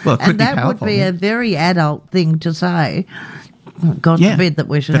 Yeah. Well, it could and be that powerful, would be a very adult thing to say. God forbid that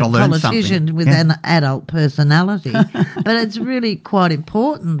we should have politicians with an adult personality. But it's really quite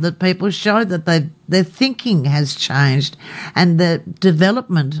important that people show that their thinking has changed and the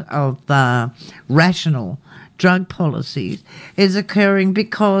development of rational drug policies is occurring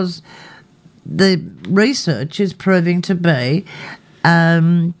because the research is proving to be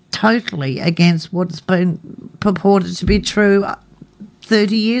totally against what's been purported to be true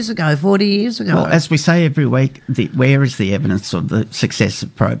 30 years ago, 40 years ago. Well, as we say every week, where is the evidence of the success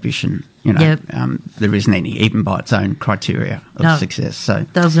of prohibition? You know, there isn't any, even by its own criteria of success. So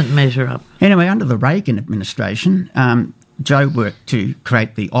it doesn't measure up. Anyway, under the Reagan administration, Joe worked to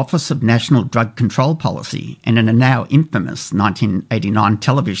create the Office of National Drug Control Policy, and in a now infamous 1989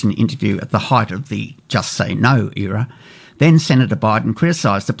 television interview at the height of the Just Say No era, then Senator Biden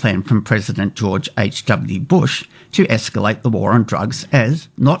criticised the plan from President George H.W. Bush to escalate the war on drugs as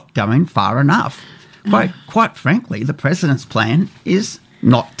not going far enough. Quite frankly, the president's plan is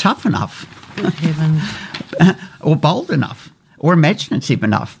not tough enough. Good heavens. Or bold enough or imaginative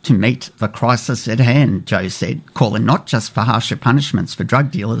enough to meet the crisis at hand, Joe said, calling not just for harsher punishments for drug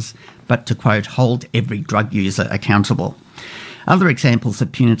dealers, but to, quote, hold every drug user accountable. Other examples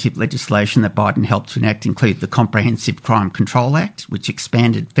of punitive legislation that Biden helped to enact include the Comprehensive Crime Control Act, which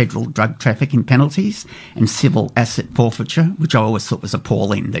expanded federal drug trafficking penalties, and civil asset forfeiture, which I always thought was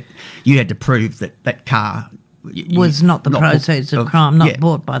appalling, that you had to prove that that car was not the proceeds of crime, not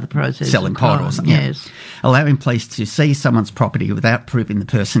bought by the proceeds selling of crime. pot or something. Yes. Allowing police to seize someone's property without proving the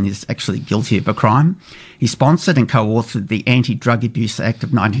person is actually guilty of a crime. He sponsored and co-authored the Anti-Drug Abuse Act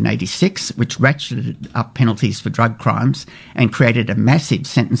of 1986, which ratcheted up penalties for drug crimes and created a massive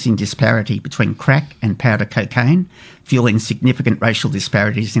sentencing disparity between crack and powder cocaine, fueling significant racial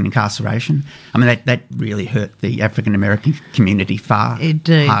disparities in incarceration. I mean, that really hurt the African-American community far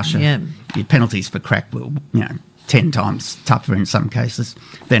harsher. Yeah. The penalties for crack were, 10 times tougher in some cases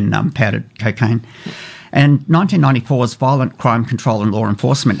than powdered cocaine. And 1994's Violent Crime Control and Law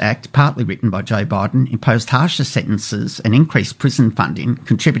Enforcement Act, partly written by Joe Biden, imposed harsher sentences and increased prison funding,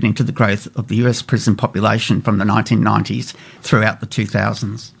 contributing to the growth of the US prison population from the 1990s throughout the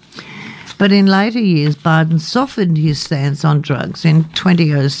 2000s. But in later years, Biden softened his stance on drugs. In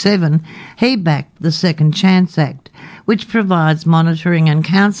 2007, he backed the Second Chance Act, which provides monitoring and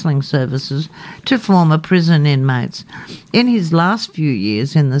counselling services to former prison inmates. In his last few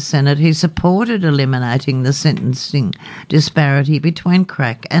years in the Senate, he supported eliminating the sentencing disparity between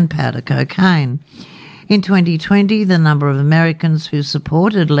crack and powder cocaine. In 2020, the number of Americans who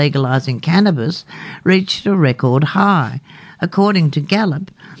supported legalising cannabis reached a record high. According to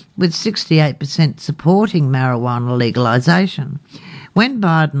Gallup, with 68% supporting marijuana legalisation. When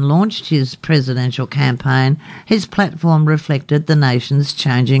Biden launched his presidential campaign, his platform reflected the nation's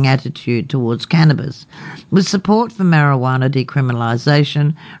changing attitude towards cannabis, with support for marijuana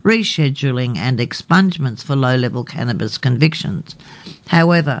decriminalisation, rescheduling and expungements for low-level cannabis convictions.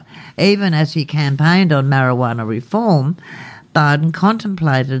 However, even as he campaigned on marijuana reform, Biden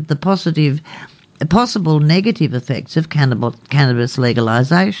contemplated the possible negative effects of cannabis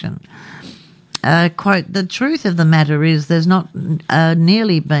legalisation. Quote, the truth of the matter is there's not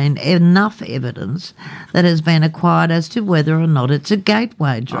nearly been enough evidence that has been acquired as to whether or not it's a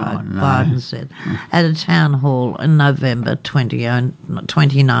gateway drug, Biden said at a town hall in November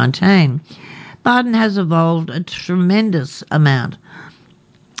 2019. Biden has evolved a tremendous amount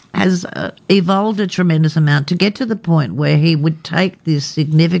to get to the point where he would take this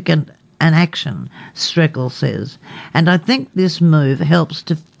significant an action, Streckle says. And I think this move helps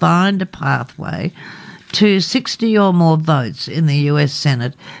to find a pathway to 60 or more votes in the US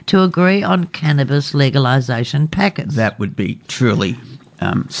Senate to agree on cannabis legalisation packets. That would be truly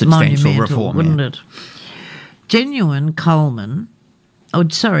substantial reform, wouldn't it? Janine Coleman,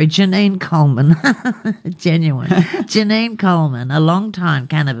 Janine Coleman, a long-time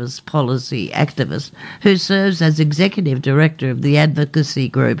cannabis policy activist who serves as executive director of the advocacy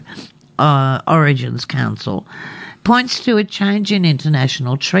group Origins Council, points to a change in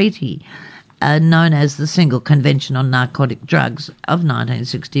international treaty known as the Single Convention on Narcotic Drugs of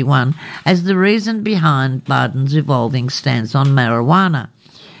 1961 as the reason behind Biden's evolving stance on marijuana.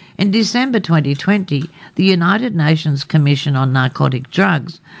 In December 2020, the United Nations Commission on Narcotic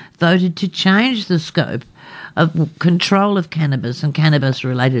Drugs voted to change the scope of control of cannabis and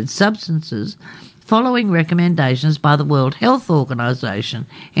cannabis-related substances following recommendations by the World Health Organization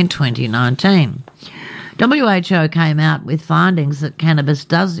in 2019. WHO came out with findings that cannabis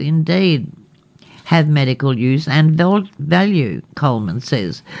does indeed have medical use and value, Coleman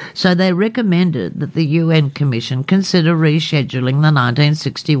says. So they recommended that the UN Commission consider rescheduling the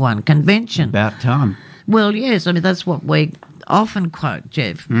 1961 convention. About time. Well, yes, I mean, that's what we often quote,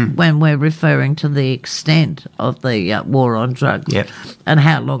 Geoff, when we're referring to the extent of the war on drugs and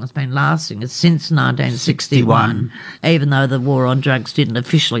how long it's been lasting. It's since 1961, even though the war on drugs didn't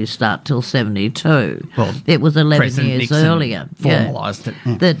officially start till 72. Well, it was 11 President years Nixon earlier formalised it.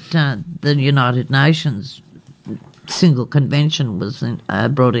 that the United Nations Single Convention was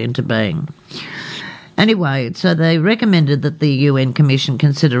brought into being. Anyway, so they recommended that the UN Commission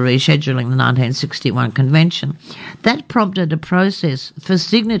consider rescheduling the 1961 convention. That prompted a process for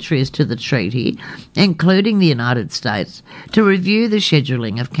signatories to the treaty, including the United States, to review the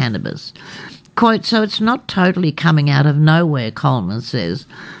scheduling of cannabis. Quote, so it's not totally coming out of nowhere, Coleman says.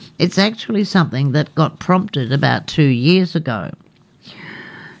 It's actually something that got prompted about 2 years ago.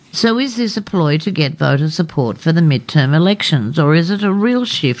 So is this a ploy to get voter support for the midterm elections, or is it a real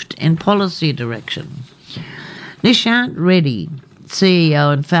shift in policy direction? Nishant Reddy,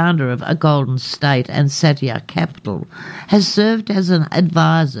 CEO and founder of A Golden State and Satya Capital, has served as an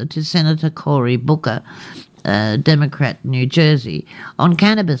advisor to Senator Cory Booker, Democrat, New Jersey, on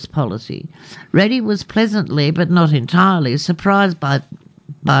cannabis policy. Reddy was pleasantly, but not entirely, surprised by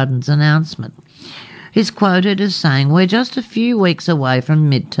Biden's announcement. He's quoted as saying, we're just a few weeks away from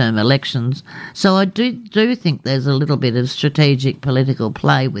midterm elections, so I do think there's a little bit of strategic political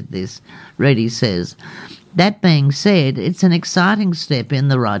play with this, Reddy says. That being said, it's an exciting step in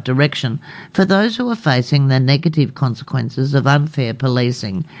the right direction for those who are facing the negative consequences of unfair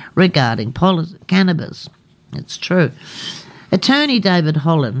policing regarding cannabis. It's true. Attorney David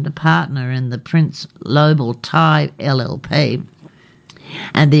Holland, a partner in the Prince Lobel Thai LLP,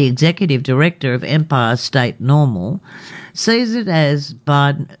 and the executive director of Empire State Normal, sees it as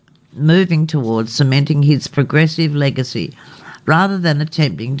Biden moving towards cementing his progressive legacy rather than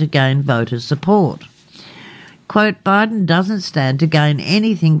attempting to gain voter support. Quote, Biden doesn't stand to gain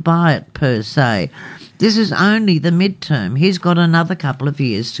anything by it per se. This is only the midterm. He's got another couple of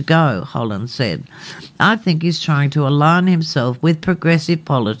years to go, Holland said. I think he's trying to align himself with progressive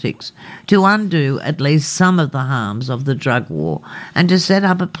politics to undo at least some of the harms of the drug war and to set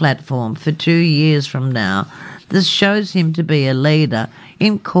up a platform for 2 years from now This shows him to be a leader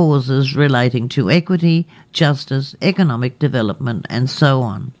in causes relating to equity, justice, economic development, and so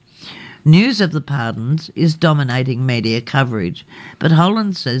on. News of the pardons is dominating media coverage, but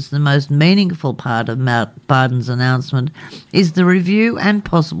Holland says the most meaningful part of Biden's announcement is the review and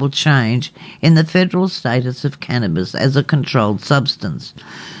possible change in the federal status of cannabis as a controlled substance.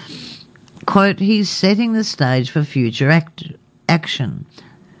 Quote, he's setting the stage for future action.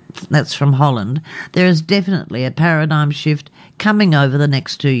 That's from Holland. There is definitely a paradigm shift coming over the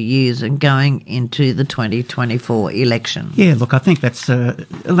next 2 years and going into the 2024 election. Yeah, look, I think that's a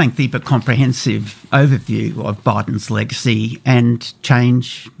lengthy but comprehensive overview of Biden's legacy and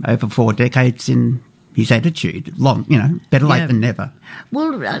change over 4 decades in his attitude. Long, better late than never.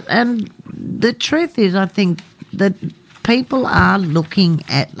 Well, and the truth is, I think that people are looking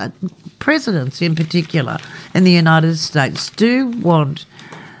at, like, presidents in particular in the United States do want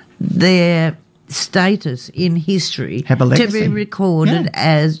their status in history to be recorded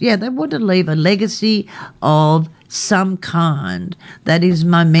as, they want to leave a legacy of some kind that is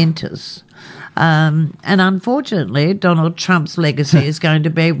momentous. And unfortunately, Donald Trump's legacy is going to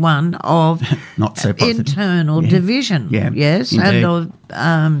be one of not so internal division, indeed. and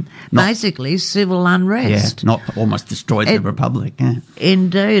of basically civil unrest. Not almost destroyed the republic.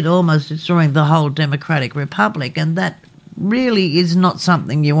 Indeed, almost destroying the whole democratic republic, and that really is not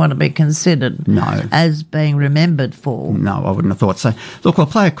something you want to be considered as being remembered for. No, I wouldn't have thought so. Look, we'll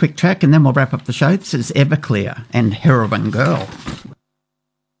play a quick track and then we'll wrap up the show. This is Everclear and Heroin Girl.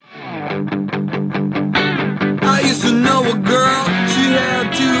 I used to know a girl, she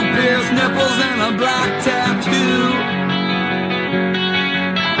had 2 pierced nipples and a black tattoo.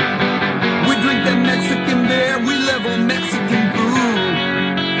 We drink that Mexican beer, we live on Mexican food.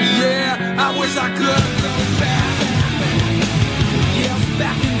 Yeah, I wish I could go back. Yes,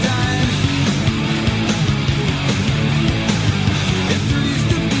 back in time. If there used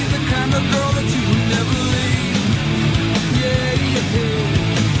to be the kind of girl that you would never leave. Yeah.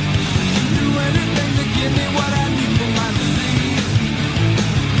 She'd do anything to give me what I need for my disease.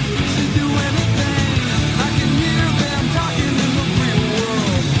 She'd do anything. I can hear them talking in the real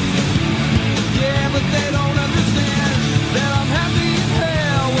world. Yeah, but they don't understand that I'm happy in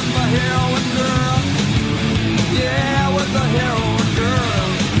hell with my heroin girl. Yeah, with the heroin girl.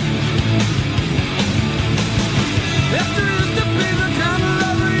 If there used to be the kind of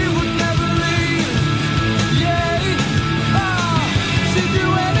lover you would never leave. Yeah, she'd do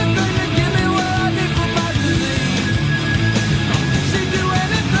anything to give me what I need for my disease. She'd do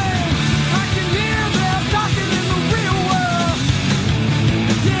anything. I can hear them talking in the real world.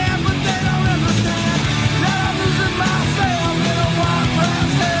 Yeah, but they don't understand that I'm losing myself in a wild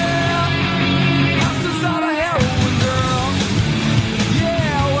trash hell. I'm just not a heroin girl.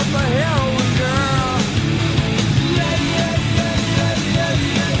 Yeah, with a heroin girl. Yeah.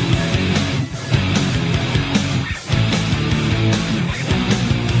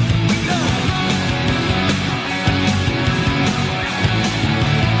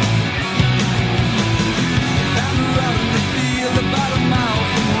 I'm out in the field about a mile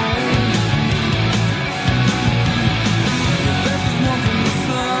from home. The vest was warm from the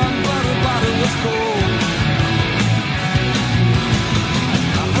sun, but her body was cold.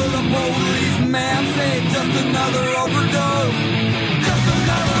 I heard a policeman say, just another overdose. Just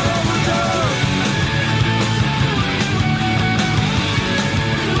another overdose.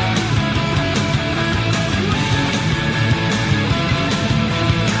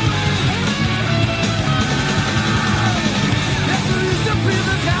 Yes, there used to be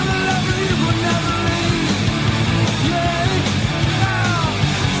the kind of lover you would never leave. Yeah,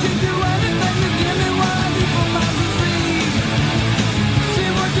 she'd do anything to give me what I need for my disease. She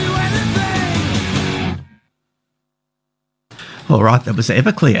would do anything. All right, that was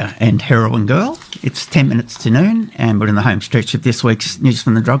Everclear and Heroin Girl. It's 10 minutes to noon and we're in the home stretch of this week's News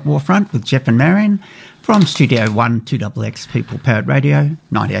from the Drug War Front with Geoff and Marion from Studio 1, 2XX People Powered Radio,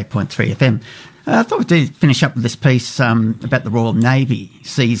 98.3 FM. I thought we'd finish up with this piece about the Royal Navy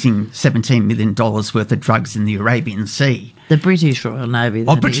seizing $17 million worth of drugs in the Arabian Sea. The British Royal Navy.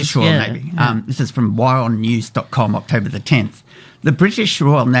 British Royal Navy. This is from wireonnews.com, October the 10th. The British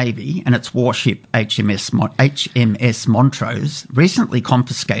Royal Navy and its warship HMS Montrose recently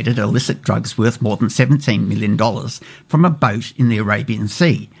confiscated illicit drugs worth more than $17 million from a boat in the Arabian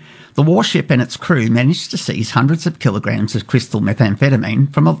Sea. The warship and its crew managed to seize hundreds of kilograms of crystal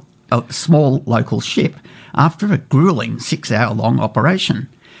methamphetamine from a small local ship after a gruelling 6-hour-long operation.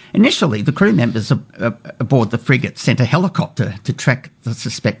 Initially, the crew members aboard the frigate sent a helicopter to track the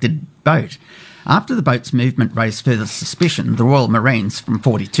suspected boat. After the boat's movement raised further suspicion, the Royal Marines from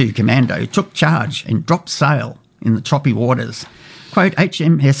 42 Commando took charge and dropped sail in the choppy waters. Quote,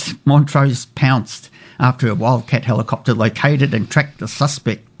 HMS Montrose pounced after a Wildcat helicopter located and tracked the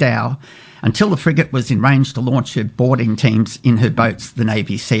suspect Dow until the frigate was in range to launch her boarding teams in her boats, the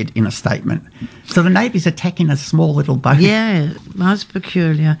Navy said in a statement. So the Navy's attacking a small little boat. Yeah, most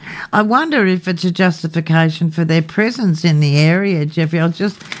peculiar. I wonder if it's a justification for their presence in the area, Geoff. I was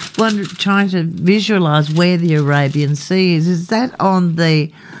just trying to visualise where the Arabian Sea is. Is that on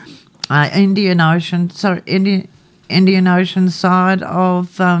the Indian Ocean side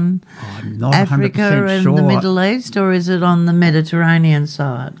of I'm not Africa 100% and sure. the Middle East, or is it on the Mediterranean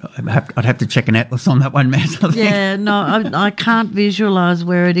side? I'd have to check an atlas on that one, Matt. I think. Yeah, no, I can't visualise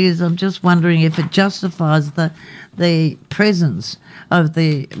where it is. I'm just wondering if it justifies the presence of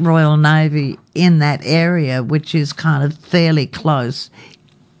the Royal Navy in that area, which is kind of fairly close,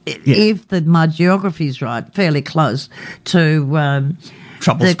 if my geography is right, fairly close to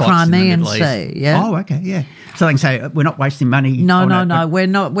Trouble the spots Crimean in the Middle Sea. East. Yeah. Oh, okay, yeah. So they can say we're not wasting money. No, on no, it, we're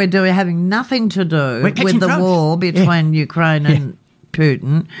not. We're having nothing to do We're catching with the drugs. war between Ukraine and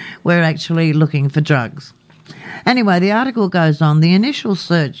Putin. We're actually looking for drugs. Anyway, the article goes on. The initial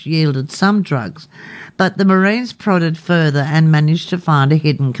search yielded some drugs, but the Marines prodded further and managed to find a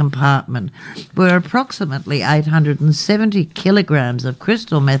hidden compartment where approximately 870 kilograms of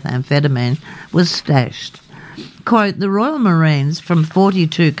crystal methamphetamine was stashed. Quote, the Royal Marines from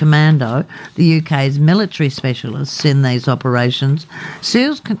 42 Commando, the UK's military specialists in these operations,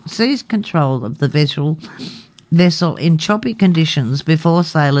 seized control of the vessel in choppy conditions before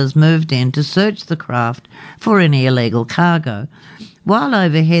sailors moved in to search the craft for any illegal cargo. While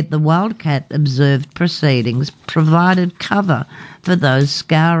overhead, the Wildcat observed proceedings, provided cover for those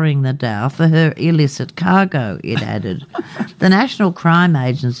scouring the Dow for her illicit cargo, it added. The National Crime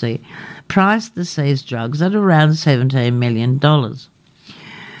Agency priced the seized drugs at around $17 million.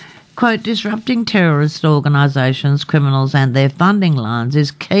 Quote, disrupting terrorist organisations, criminals and their funding lines is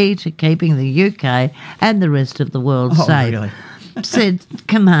key to keeping the UK and the rest of the world safe, really? said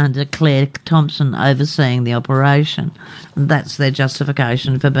Commander Claire Thompson overseeing the operation. That's their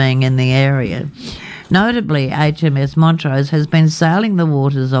justification for being in the area. Notably, HMS Montrose has been sailing the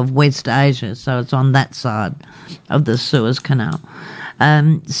waters of West Asia, so it's on that side of the Suez Canal,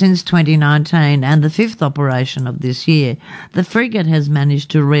 since 2019, and the fifth operation of this year. The frigate has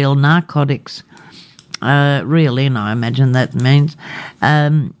managed to reel narcotics, reel in, I imagine that means,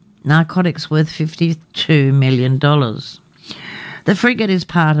 narcotics worth $52 million. The frigate is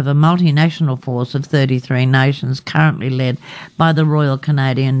part of a multinational force of 33 nations currently led by the Royal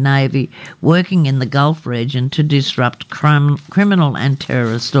Canadian Navy, working in the Gulf region to disrupt criminal and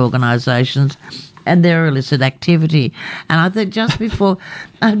terrorist organisations and their illicit activity. And I think just before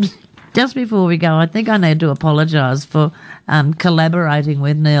we go, I think I need to apologise for collaborating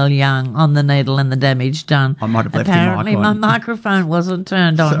with Neil Young on The Needle and the Damage Done. I might have left your Apparently, mic on. my microphone wasn't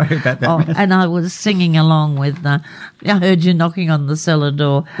turned on. Sorry about that. And I was singing along with, I heard you knocking on the cellar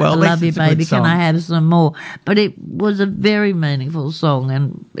door. Well, I at least love you, it's a good baby. Can I song. have some more? But it was a very meaningful song,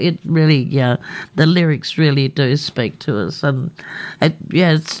 and it really, the lyrics really do speak to us. And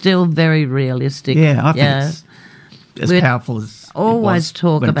it's still very realistic. Yeah, I think it's as We'd powerful as it always was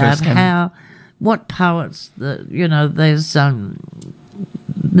talk when it about first came. what poets, the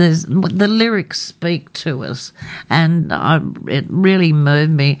lyrics speak to us, and it really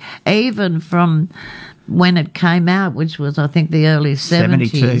moved me, even from when it came out, which was, I think, the early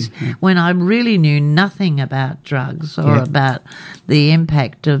 70s, yeah. when I really knew nothing about drugs or Yeah. about the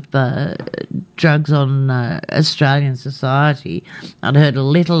impact of drugs on Australian society. I'd heard a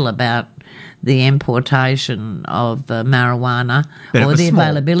little about the importation of marijuana, But it or was the small.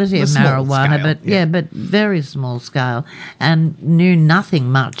 availability It of was small marijuana, scale, but but very small scale, and knew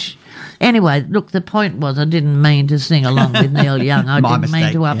nothing much. Anyway, look, the point was I didn't mean to sing along with Neil Young. I My didn't mean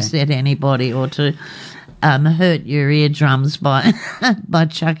mistake, to yeah. upset anybody or to hurt your eardrums by by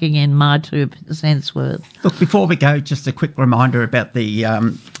chucking in my 2% worth. Look, before we go, just a quick reminder about the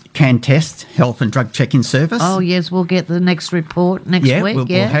CanTEST Health and Drug Check-in Service. Oh, yes, we'll get the next report next Yeah, week, we'll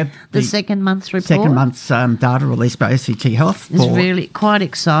have the the second month's report. Second month's data released by ACT Health. It's for really quite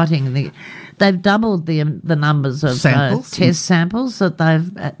exciting. They've doubled the numbers of Samples. test samples that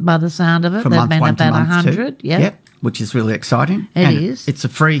they've, by the sound of it, from they've month been one to about month 100. two. Yep. Which is really exciting. It is. It's a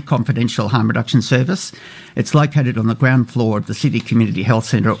free confidential harm reduction service. It's located on the ground floor of the City Community Health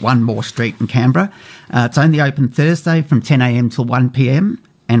Centre at 1 Moore Street in Canberra. It's only open Thursday from 10 a.m. till 1 p.m.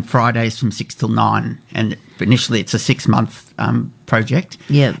 and Fridays from 6 till 9. And initially it's a 6-month project.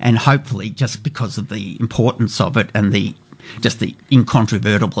 Yep. And hopefully, just because of the importance of it and the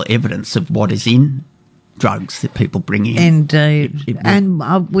incontrovertible evidence of what is in drugs that people bring in. Indeed. And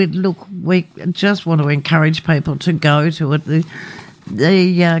we just want to encourage people to go to it.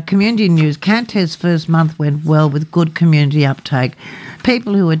 The community news, CanTEST first month went well with good community uptake.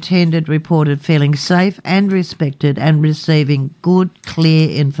 People who attended reported feeling safe and respected and receiving good, clear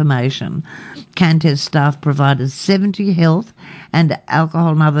information. CanTEST staff provided 70 health and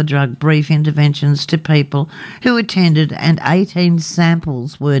alcohol and other drug brief interventions to people who attended, and 18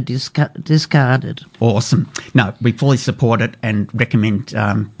 samples were discarded. Awesome. No, we fully support it and recommend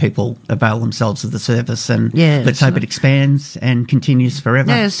people avail themselves of the service, and let's hope it expands and continues forever.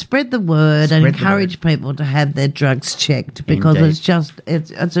 Yeah, spread the word and encourage people to have their drugs checked, because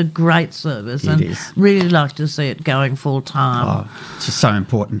it's a great service, and really like to see it going full time. Oh, it's just so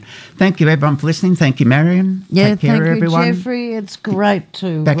important. Thank you everyone for listening. Thank you, Marion. Yeah, Take care, thank you, everyone. Jeffrey. It's great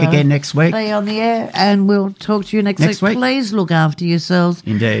to back again next week. Be on the air, and we'll talk to you next week. Please look after yourselves.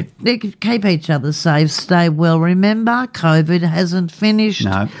 Indeed. Keep each other safe. Stay well. Remember, COVID hasn't finished.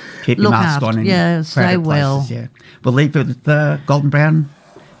 No, keep your mask on. Yeah, stay well. Places, yeah. We'll leave it with Golden Brown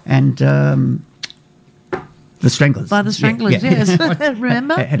and the Stranglers. By the Stranglers, yes.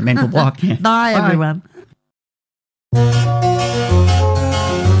 Remember? Had a mental block. Yeah. Bye, everyone.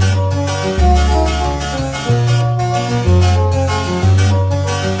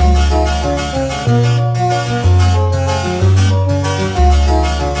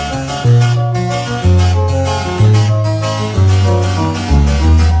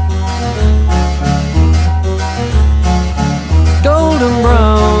 Golden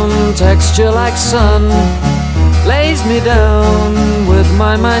brown, texture like sun, lays me down. With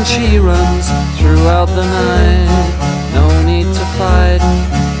my mind she runs throughout the night. No need to fight,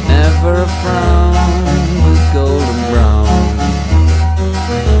 never a frown with golden brown.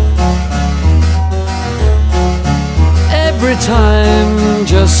 Every time,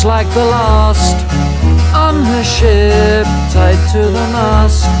 just like the last, on her ship, tied to the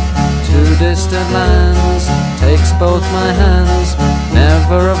mast, to distant lands, takes both my hands,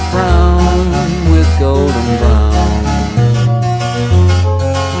 never a frown with golden brown.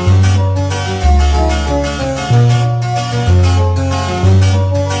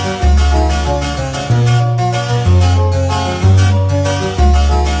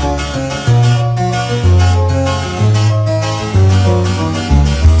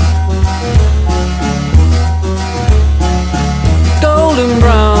 Golden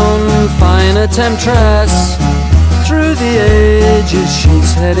brown, fine a temptress, through the ages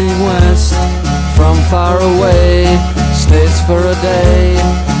she's heading west. From far away, stays for a day,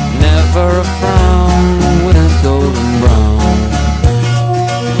 never a frown with golden